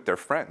play with their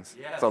friends.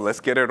 Yes. So let's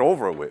get it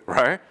over with,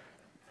 right?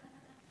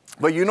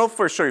 But you know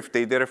for sure if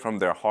they did it from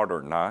their heart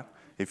or not,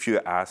 if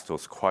you ask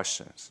those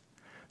questions.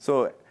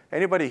 So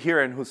anybody here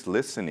and who's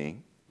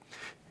listening,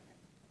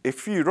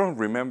 if you don't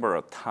remember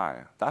a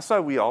time, that's why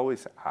we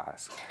always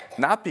ask.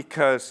 Not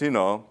because,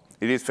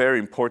 it is very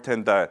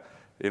important that,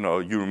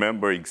 you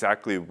remember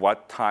exactly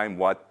what time,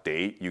 what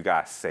date you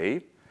got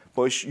saved,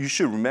 but you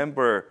should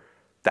remember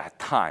that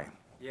time.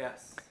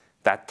 Yes.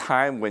 That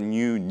time when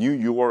you knew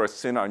you were a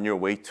sinner on your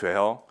way to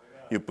hell.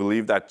 You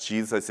believe that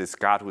Jesus is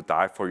God who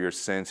died for your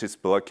sins. His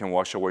blood can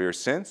wash away your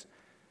sins.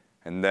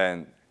 And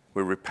then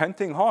with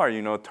repenting heart,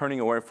 turning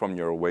away from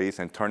your ways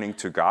and turning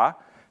to God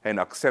and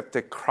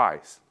accepted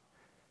Christ.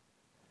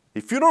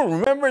 If you don't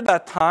remember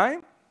that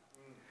time,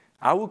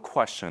 I would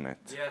question it.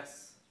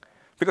 Yes.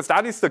 Because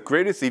that is the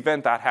greatest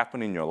event that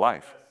happened in your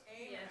life.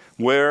 Yes.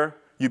 Where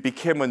you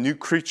became a new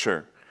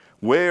creature.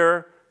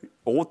 Where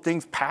old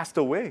things passed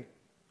away.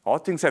 All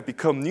things have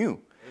become new.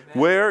 Amen.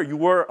 Where you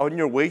were on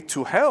your way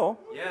to hell,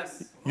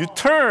 Yes. you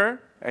turn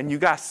and you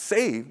got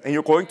saved and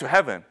you're going to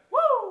heaven.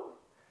 Woo!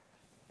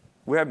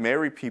 We have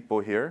married people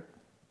here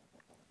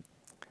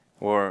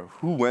or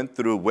who went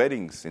through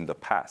weddings in the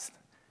past.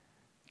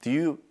 Do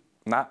you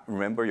not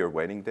remember your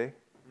wedding day?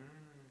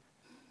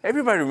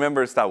 Everybody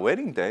remembers that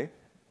wedding day.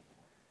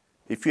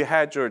 If you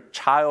had your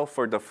child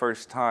for the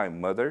first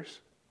time, mothers,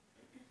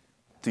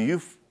 do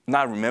you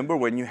not remember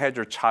when you had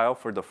your child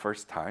for the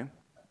first time?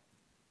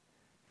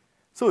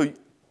 So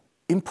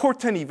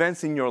important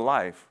events in your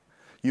life,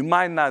 you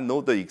might not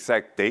know the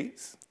exact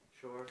dates,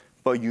 Sure.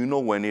 but you know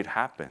when it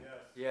happened.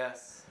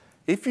 Yes.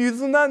 If you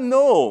do not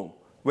know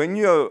when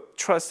you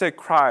trusted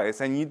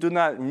Christ and you do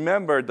not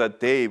remember the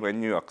day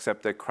when you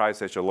accepted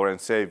Christ as your Lord and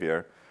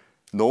Savior,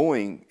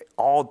 knowing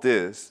all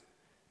this,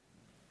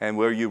 and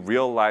where you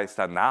realize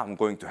that now I'm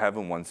going to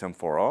heaven once and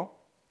for all,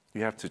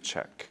 you have to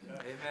check.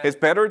 Amen. It's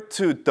better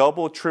to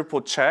double,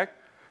 triple check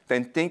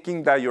than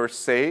thinking that you're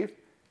saved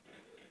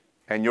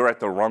and you're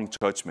at the wrong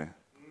judgment.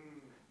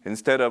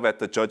 Instead of at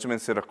the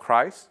judgment seat of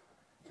Christ,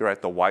 you're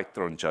at the white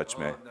throne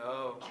judgment.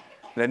 Oh, no.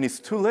 Then it's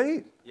too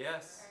late.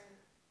 Yes.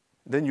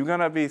 Then you're going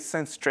to be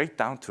sent straight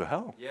down to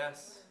hell.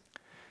 Yes.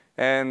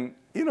 And,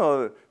 you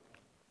know,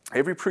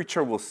 every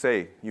preacher will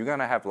say, you're going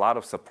to have a lot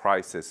of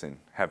surprises in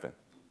heaven.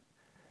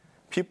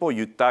 People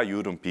you thought you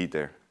wouldn't be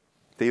there.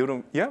 They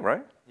wouldn't, yeah,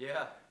 right?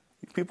 Yeah.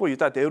 People you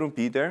thought they wouldn't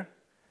be there.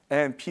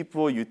 And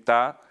people you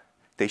thought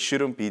they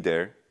shouldn't be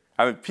there.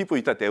 I mean, people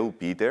you thought they would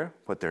be there,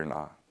 but they're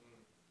not.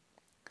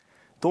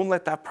 Don't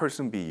let that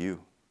person be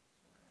you.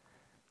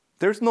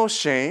 There's no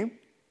shame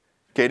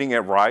getting it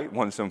right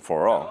once and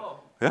for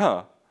all. No.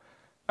 Yeah.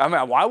 I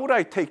mean, why would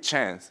I take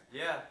chance?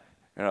 Yeah.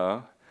 You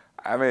know,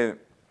 I mean,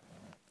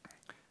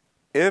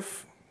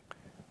 if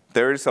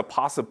there is a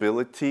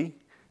possibility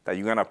that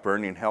you're going to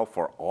burn in hell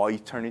for all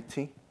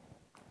eternity,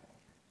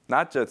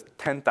 not just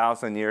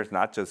 10,000 years,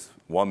 not just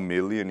 1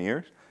 million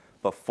years,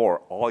 but for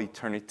all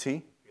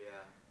eternity, Yeah.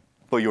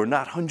 but you're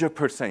not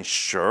 100%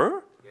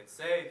 sure Get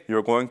saved.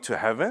 you're going to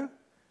heaven,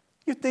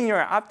 I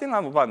think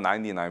I'm about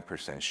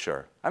 99%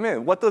 sure. I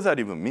mean, what does that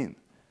even mean?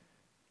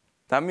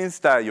 That means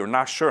that you're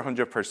not sure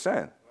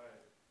 100%.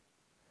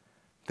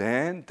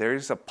 Then there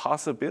is a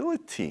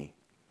possibility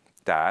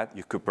that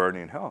you could burn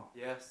in hell.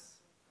 Yes.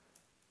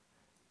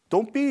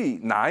 Don't be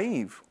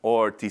naive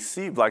or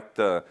deceived like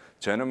the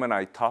gentleman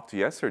I talked to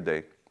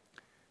yesterday,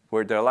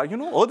 where they're like, you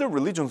know, other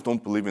religions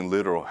don't believe in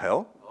literal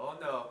hell Oh,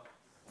 no.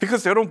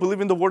 because they don't believe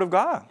in the Word of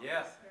God.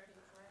 Yeah.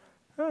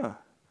 Yeah.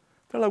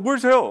 They're like,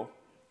 where's hell?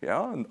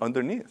 Yeah,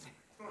 underneath.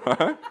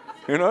 Right?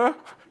 You know,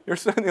 you're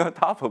standing on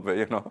top of it,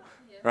 you know,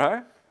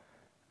 right?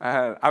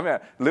 And I mean,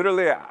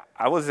 literally,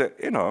 I was,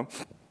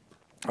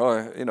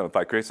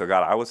 by grace of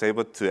God, I was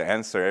able to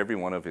answer every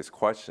one of his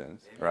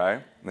questions,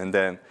 right? And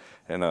then,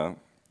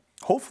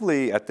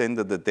 hopefully at the end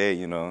of the day,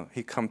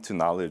 he come to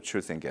knowledge of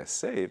truth and get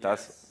saved.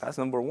 That's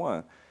number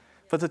one.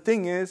 But the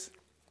thing is,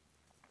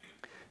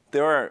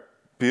 there are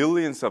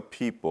billions of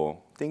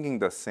people thinking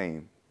the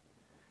same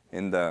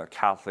in the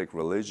Catholic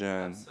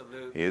religion,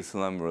 Absolutely.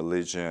 Islam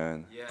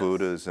religion, Yes.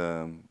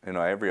 Buddhism,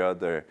 every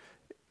other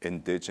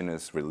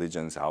indigenous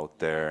religions out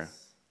there,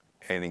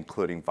 and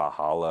including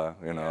Valhalla,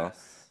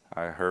 Yes.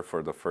 I heard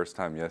for the first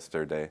time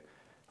yesterday.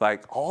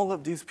 Like all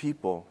of these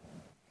people,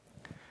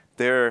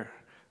 they're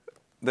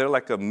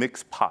like a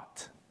mixed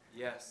pot.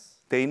 Yes.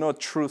 They know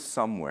truth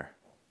somewhere,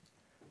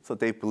 so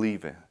they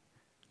believe it,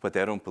 but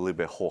they don't believe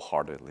it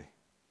wholeheartedly.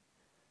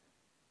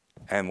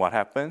 And what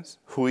happens?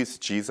 Who is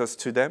Jesus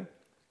to them?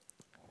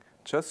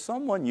 Just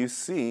someone you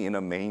see in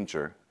a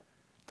manger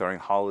during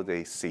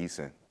holiday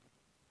season.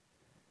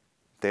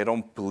 They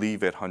don't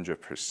believe it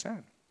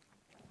 100%.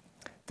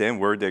 Then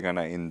where they're going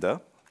to end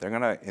up? They're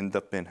going to end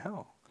up in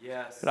hell.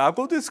 Yes. I'll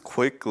go this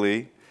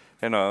quickly.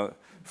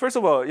 First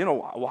of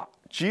all,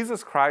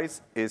 Jesus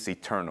Christ is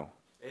eternal.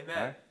 Amen.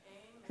 Right?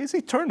 He's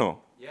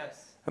eternal.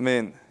 Yes. I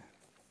mean,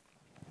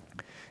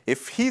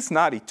 if he's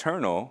not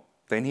eternal,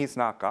 then he's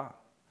not God.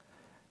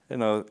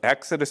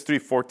 Exodus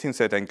 3:14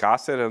 said, and God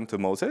said unto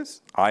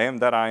Moses, I am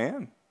that I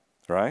am,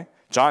 right?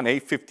 John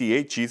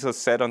 8:58, Jesus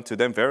said unto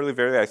them, verily,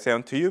 verily, I say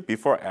unto you,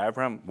 before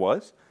Abraham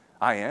was,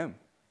 I am.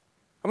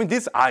 I mean,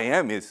 this I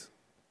am is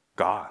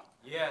God.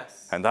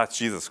 Yes. And that's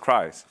Jesus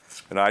Christ.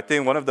 And I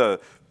think one of the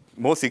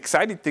most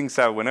exciting things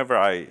that whenever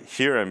I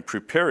hear and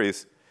prepare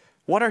is,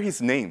 what are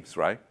his names,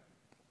 right?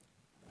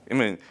 I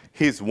mean,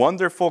 he's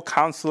wonderful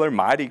counselor,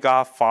 mighty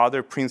God,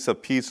 Father, Prince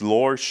of Peace,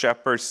 Lord,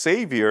 Shepherd,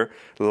 Savior,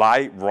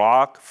 Light,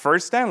 Rock,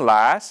 first and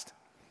last,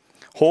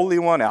 Holy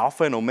One,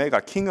 Alpha and Omega,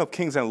 King of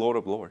Kings and Lord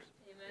of Lords.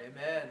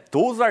 Amen.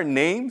 Those are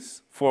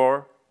names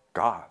for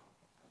God.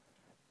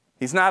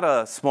 He's not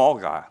a small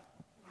God,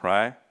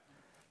 right?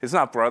 He's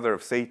not brother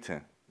of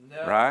Satan,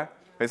 No. right?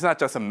 It's not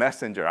just a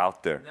messenger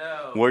out there.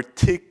 No.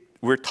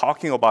 We're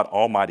talking about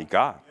Almighty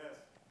God.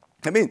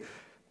 I mean,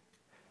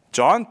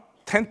 John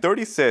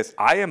 10:30 says,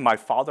 I and my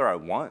Father are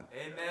one.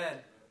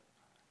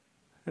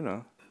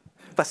 Amen.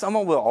 But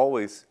someone will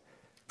always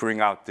bring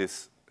out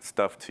this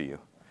stuff to you.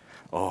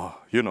 Oh,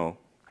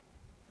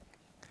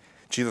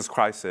 Jesus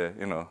Christ said,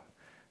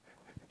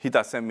 he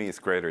that sent me is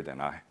greater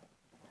than I.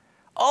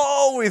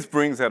 Always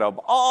brings it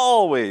up,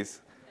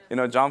 always.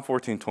 John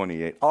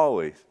 14:28,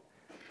 always.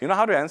 You know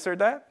how to answer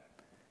that?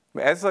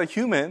 As a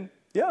human,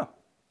 yeah.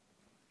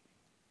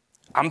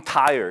 I'm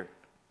tired.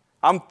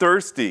 I'm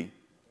thirsty.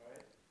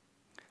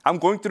 I'm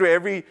going through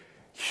every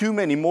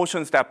human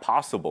emotions that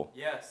possible.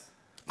 Yes.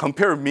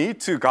 Compare me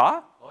to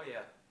God? Oh, yeah.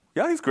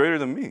 Yeah, he's greater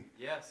than me.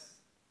 Yes.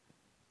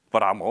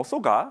 but I'm also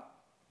God.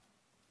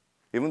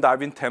 Even though I've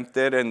been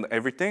tempted and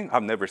everything,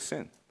 I've never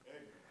sinned.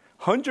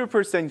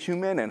 100%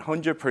 human and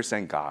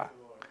 100% God.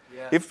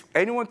 Yes. If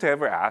anyone to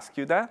ever ask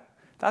you that,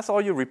 that's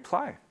all you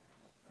reply,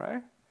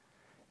 right?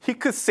 He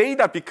could say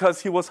that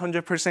because he was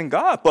 100%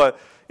 God, but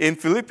in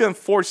Philippians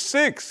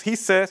 4:6, he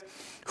says,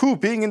 who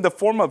being in the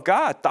form of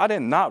God, thought it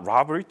not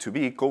robbery to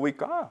be equal with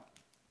God.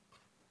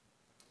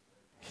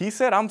 He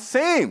said, I'm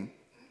same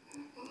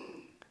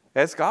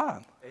as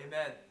God.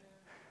 Amen.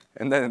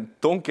 And then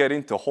don't get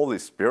into Holy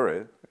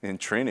Spirit in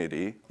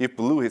Trinity. It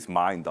blew his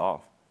mind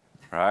off,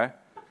 right?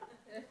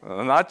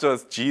 Not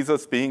just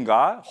Jesus being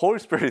God, Holy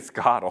Spirit is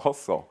God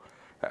also.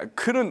 I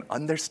couldn't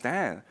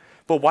understand.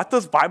 But what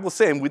does Bible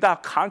say? And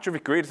without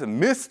controversy, it's a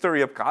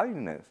mystery of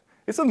godliness.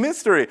 It's a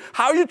mystery.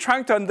 How are you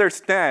trying to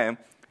understand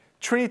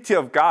Trinity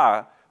of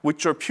God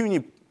with your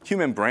puny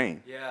human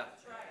brain? Yeah.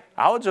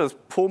 I would just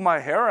pull my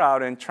hair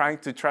out and try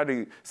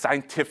to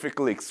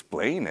scientifically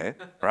explain it,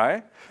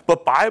 right?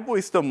 But Bible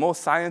is the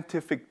most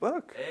scientific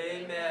book.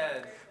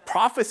 Amen.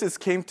 Prophecies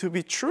came to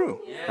be true,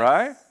 Yes.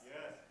 right?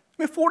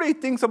 I mean,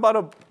 48 things about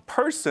a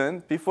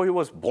person before he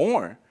was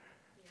born.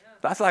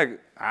 That's like,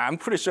 I'm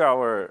pretty sure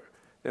our,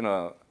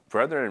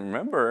 brethren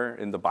remember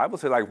in the Bible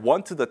say like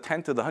 1 to the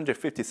 10 to the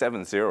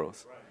 157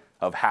 zeros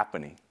of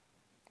happening.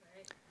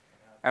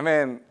 I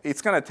mean,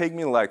 it's going to take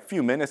me like a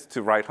few minutes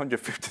to write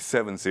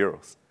 157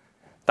 zeros.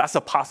 That's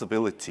a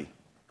possibility.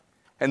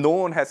 And no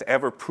one has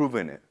ever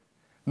proven it.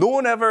 No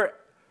one ever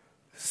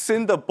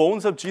seen the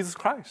bones of Jesus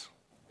Christ.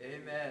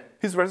 Amen.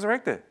 He's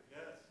resurrected. Yes.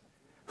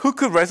 Who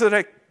could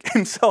resurrect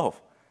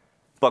himself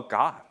but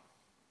God?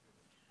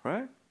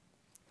 Right?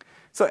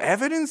 So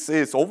evidence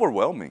is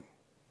overwhelming.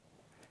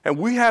 And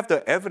we have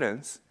the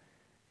evidence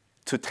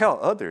to tell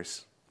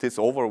others this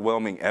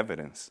overwhelming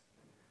evidence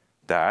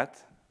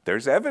that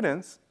there's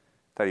evidence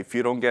that if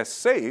you don't get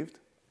saved,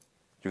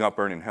 you're going to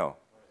burn in hell.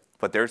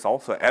 But there's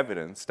also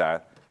evidence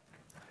that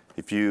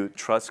if you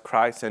trust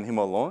Christ and him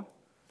alone,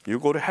 you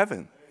go to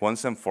heaven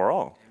once and for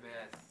all.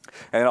 Amen.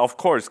 And of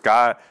course,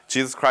 God,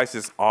 Jesus Christ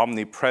is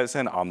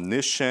omnipresent,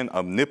 omniscient,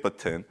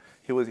 omnipotent.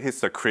 He's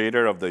the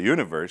creator of the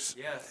universe.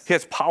 Yes. He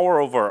has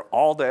power over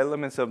all the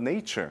elements of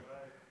nature.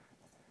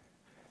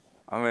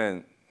 I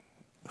mean,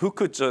 who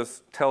could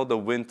just tell the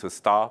wind to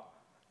stop?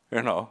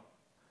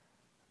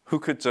 Who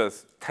could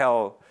just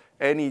tell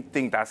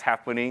anything that's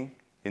happening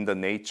in the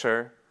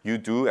nature, you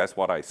do as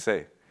what I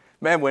say?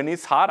 Man, when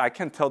it's hot, I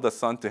can tell the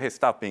sun to, hey,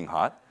 stop being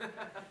hot.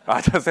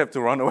 I just have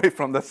to run away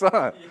from the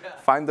sun,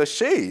 find the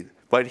shade.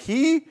 But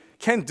he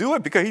can do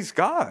it because he's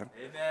God.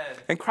 Amen.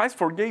 And Christ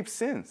forgave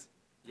sins.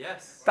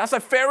 Yes. That's why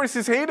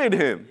Pharisees hated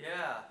him.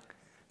 Yeah.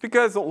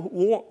 Because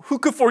who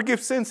could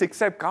forgive sins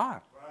except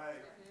God?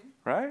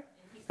 Right?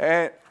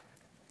 And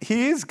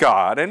he is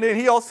God. And then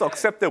he also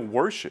accepted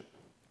worship.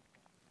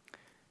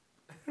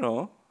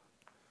 I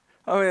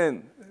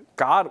mean,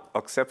 God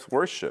accepts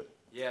worship.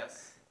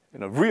 Yes.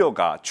 Real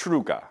God,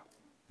 true God,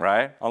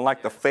 right?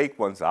 Unlike the fake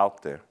ones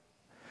out there.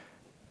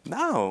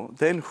 Now,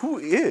 then who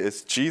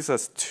is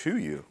Jesus to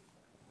you?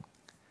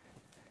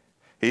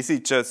 Is he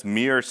just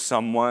mere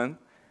someone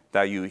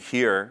that you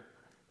hear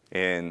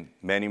in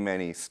many,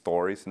 many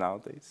stories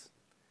nowadays?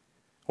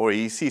 Or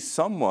is he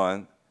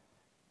someone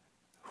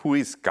who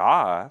is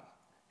God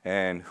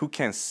and who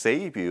can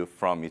save you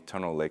from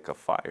eternal lake of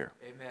fire?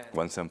 Amen.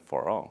 Once and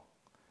for all?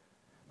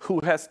 Who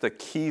has the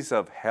keys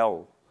of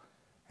hell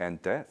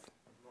and death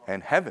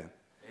and heaven?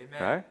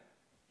 Amen. Right?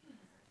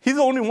 He's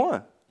the only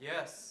one.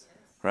 Yes.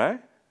 Right?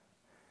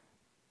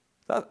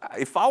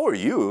 If I were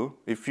you,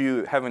 if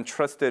you haven't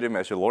trusted him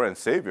as your Lord and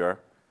Savior,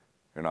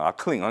 I'll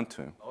cling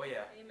unto him. Oh,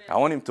 yeah. Amen. I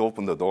want him to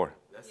open the door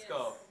Let's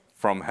go.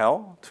 from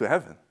hell to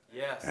heaven.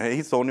 Yes. And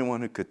he's the only one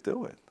who could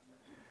do it.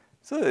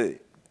 So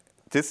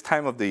this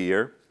time of the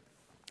year,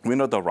 we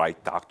know the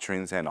right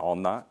doctrines and all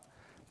that,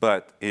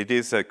 but it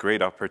is a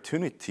great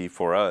opportunity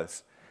for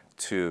us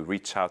to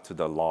reach out to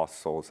the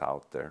lost souls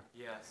out there.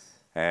 Yes.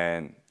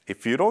 And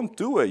if you don't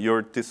do it,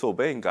 you're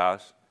disobeying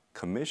God's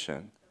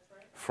commission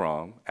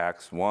from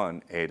Acts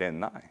 1, 8, and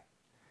 9.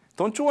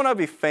 Don't you want to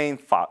be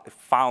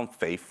found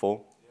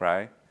faithful,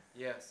 right?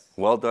 Yes.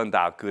 Well done,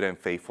 thou good and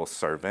faithful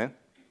servant.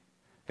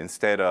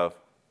 Instead of,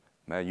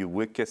 man, you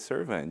wicked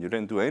servant, you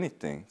didn't do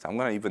anything. So I'm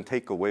going to even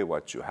take away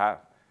what you have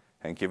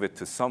and give it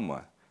to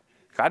someone.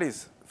 God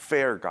is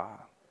fair God.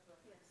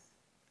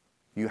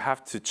 You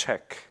have to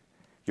check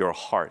your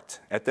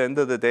heart. At the end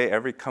of the day,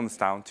 everything comes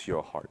down to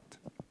your heart.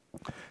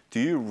 Do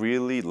you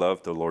really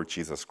love the Lord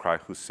Jesus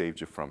Christ who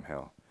saved you from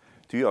hell?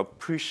 Do you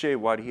appreciate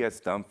what he has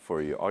done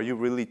for you? Are you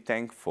really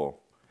thankful?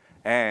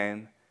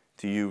 And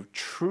do you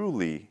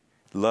truly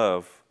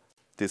love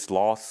these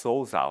lost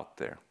souls out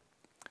there?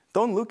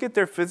 Don't look at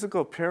their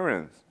physical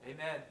appearance.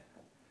 Amen.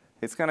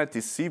 It's going to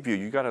deceive you.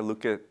 You got to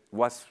look at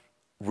what's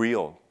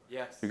real.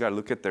 Yes. You got to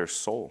look at their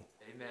soul.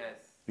 Amen.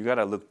 You got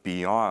to look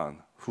beyond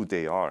who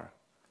they are.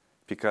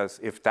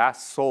 Because if that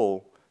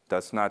soul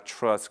does not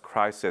trust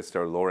Christ as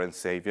their Lord and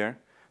Savior,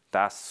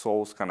 that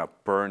soul's going to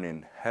burn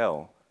in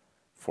hell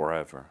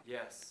forever.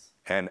 Yes.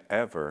 And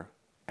ever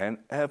and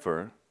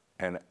ever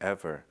and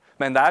ever.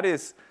 Man, that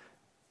is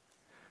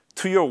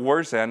To your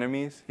worst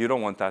enemies, you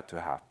don't want that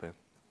to happen,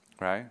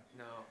 right?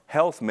 No.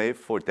 Hell's made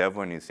for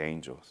devil and his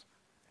angels.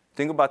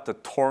 Think about the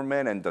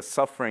torment and the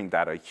suffering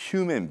that a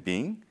human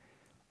being,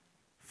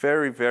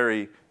 very,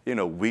 very,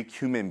 weak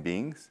human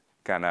beings,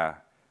 they're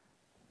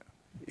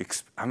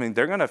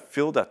gonna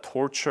feel that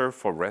torture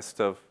for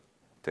rest of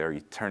their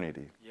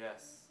eternity.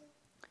 Yes.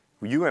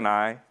 You and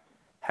I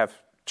have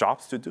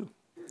jobs to do.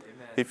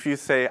 Amen. If you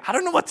say, I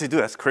don't know what to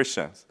do as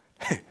Christians,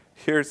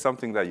 here's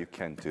something that you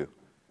can do.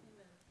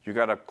 You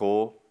gotta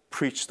go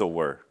preach the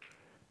word.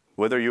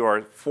 Whether you are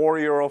a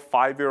 4-year-old,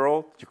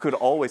 5-year-old, you could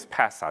always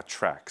pass out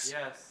tracts.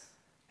 Yes.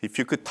 If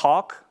you could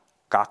talk,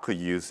 God could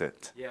use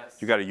it. Yes.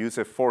 You gotta use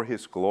it for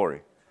His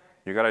glory.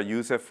 You gotta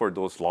use it for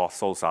those lost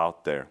souls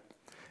out there.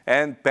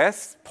 And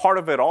best part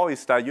of it all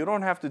is that you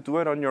don't have to do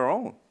it on your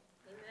own.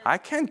 I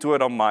can't do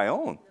it on my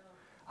own.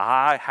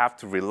 I have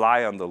to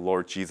rely on the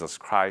Lord Jesus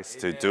Christ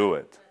to do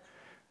it.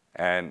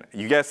 And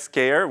you get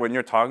scared when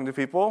you're talking to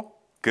people?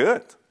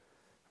 Good.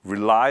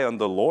 Rely on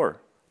the Lord.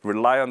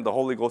 Rely on the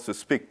Holy Ghost to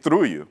speak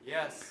through you.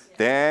 Yes.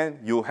 Then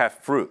you'll have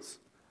fruits.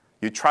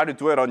 You try to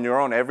do it on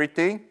your own,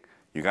 everything,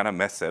 you're going to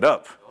mess it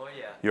up. Oh,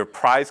 yeah. Your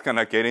pride's going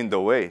to get in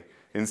the way.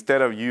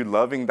 Instead of you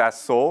loving that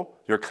soul,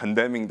 you're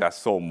condemning that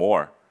soul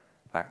more.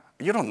 Like,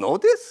 you don't know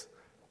this?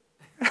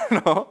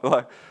 You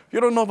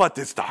don't know about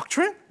this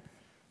doctrine?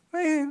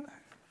 I mean,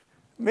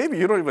 maybe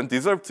you don't even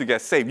deserve to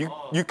get saved.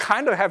 You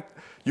kind of have,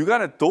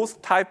 those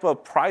type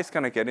of pride's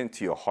going to get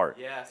into your heart.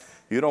 Yes.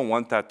 You don't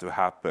want that to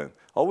happen.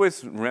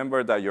 Always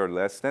remember that you're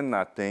less than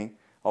nothing.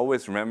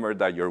 Always remember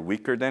that you're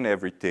weaker than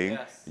everything.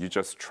 Yes. You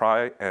just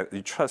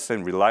you trust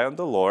and rely on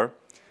the Lord,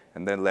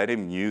 and then let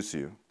Him use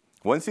you.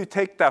 Once you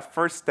take that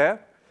first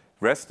step,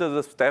 rest of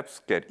the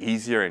steps get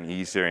easier and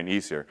easier and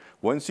easier.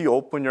 Once you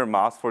open your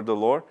mouth for the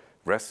Lord,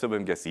 rest of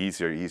them gets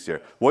easier and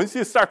easier. Once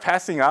you start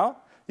passing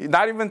out,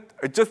 not even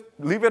just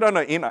leave it on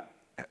an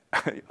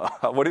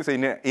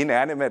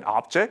inanimate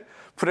object.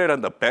 Put it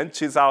on the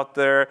benches out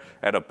there,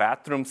 at the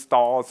bathroom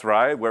stalls,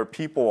 right, where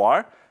people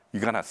are.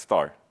 You're gonna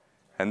start,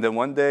 and then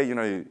one day,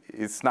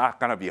 it's not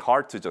gonna be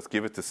hard to just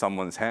give it to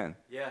someone's hand.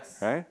 Yes.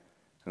 Right,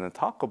 and then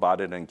talk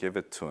about it and give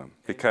it to Him,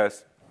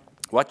 because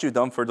what you've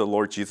done for the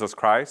Lord Jesus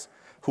Christ,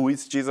 who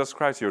is Jesus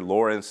Christ, your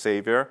Lord and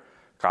Savior,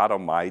 God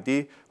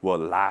Almighty, will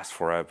last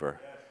forever.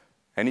 Yes.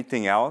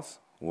 Anything else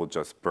will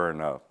just burn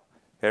up.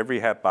 Every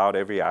head bowed,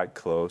 every eye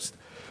closed.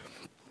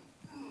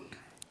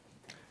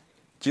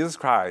 Jesus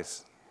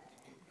Christ,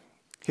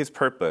 His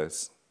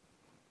purpose,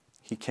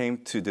 He came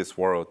to this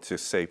world to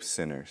save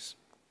sinners.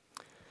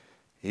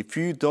 If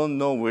you don't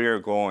know where you're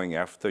going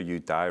after you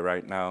die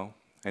right now,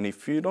 and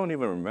if you don't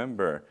even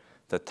remember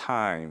the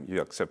time you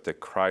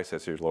accepted Christ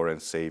as your Lord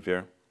and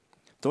Savior,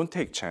 don't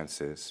take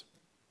chances.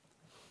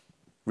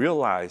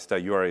 Realize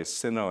that you are a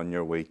sinner on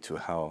your way to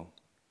hell.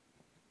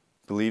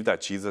 Believe that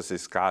Jesus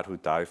is God who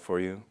died for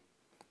you.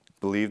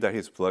 Believe that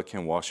His blood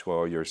can wash away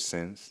all your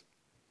sins.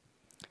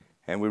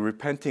 And with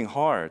repenting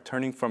heart,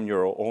 turning from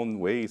your own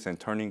ways and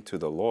turning to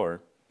the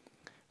Lord,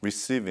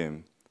 receive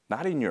Him,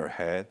 not in your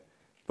head,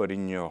 but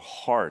in your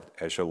heart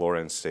as your Lord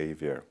and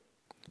Savior.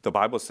 The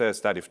Bible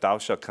says that if thou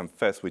shalt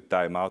confess with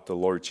thy mouth the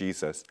Lord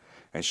Jesus,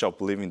 and shalt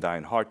believe in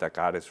thine heart that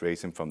God has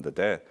raised Him from the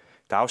dead,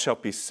 thou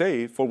shalt be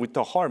saved. For with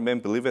the heart man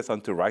believeth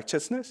unto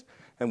righteousness,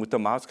 and with the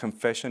mouth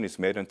confession is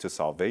made unto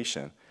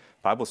salvation.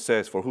 The Bible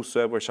says, for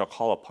whosoever shall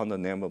call upon the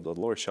name of the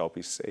Lord shall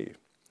be saved.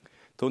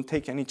 Don't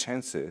take any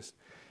chances.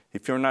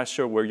 If you're not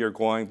sure where you're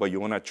going, but you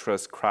want to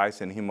trust Christ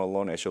and Him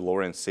alone as your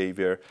Lord and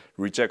Savior,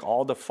 reject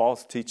all the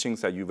false teachings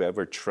that you've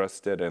ever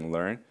trusted and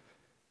learned,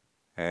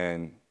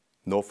 and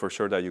know for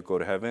sure that you go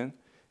to heaven.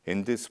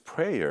 In this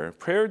prayer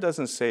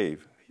doesn't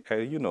save.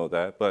 You know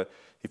that. But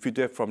if you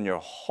do it from your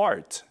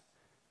heart,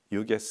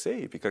 you'll get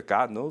saved because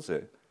God knows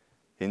it.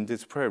 In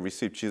this prayer,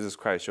 receive Jesus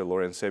Christ, your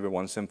Lord and Savior,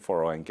 once and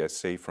for all, and get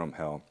saved from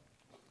hell.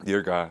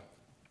 Dear God,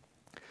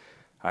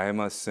 I am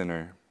a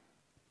sinner.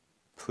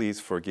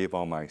 Please forgive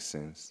all my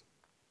sins.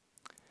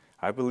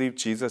 I believe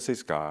Jesus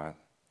is God.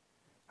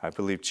 I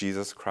believe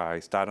Jesus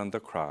Christ died on the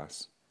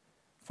cross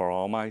for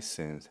all my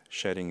sins,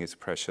 shedding His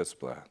precious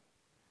blood.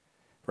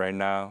 Right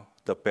now,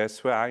 the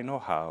best way I know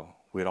how,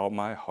 with all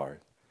my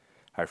heart,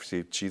 I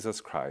receive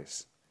Jesus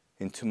Christ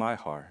into my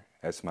heart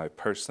as my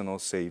personal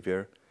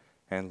Savior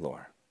and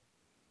Lord.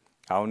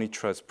 I only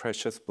trust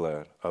precious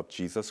blood of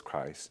Jesus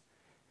Christ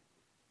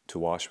to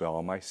wash away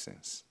all my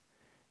sins.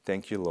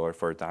 Thank you, Lord,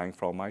 for dying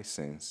for all my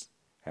sins.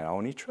 And I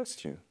only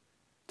trust you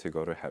to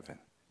go to heaven.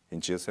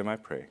 In Jesus' name I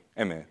pray.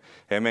 Amen.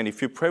 Amen.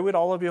 If you pray with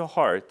all of your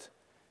heart,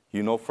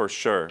 you know for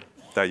sure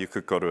that you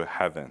could go to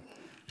heaven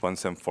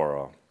once and for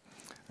all.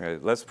 All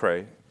right, let's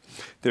pray.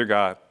 Dear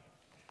God,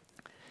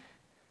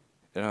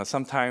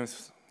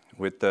 sometimes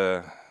with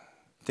the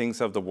things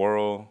of the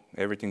world,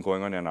 everything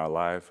going on in our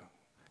life,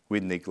 we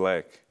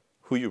neglect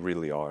who you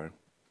really are.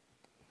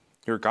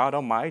 You're God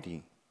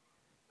Almighty,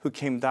 who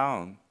came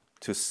down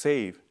to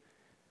save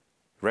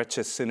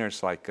wretched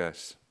sinners like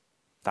us,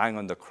 dying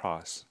on the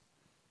cross.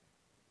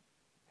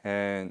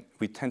 And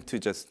we tend to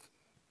just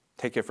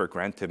take it for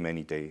granted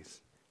many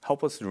days.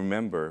 Help us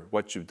remember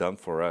what you've done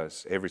for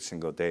us every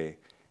single day,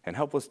 and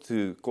help us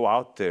to go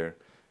out there,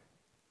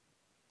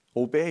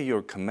 obey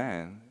your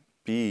command,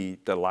 be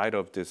the light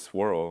of this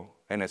world,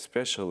 and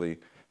especially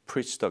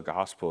preach the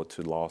gospel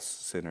to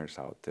lost sinners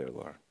out there,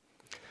 Lord.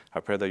 I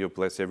pray that you'll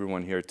bless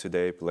everyone here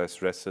today, bless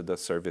the rest of the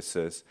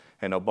services,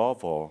 and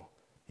above all,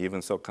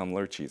 even so come,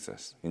 Lord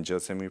Jesus. In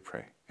Jesus' name we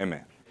pray.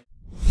 Amen.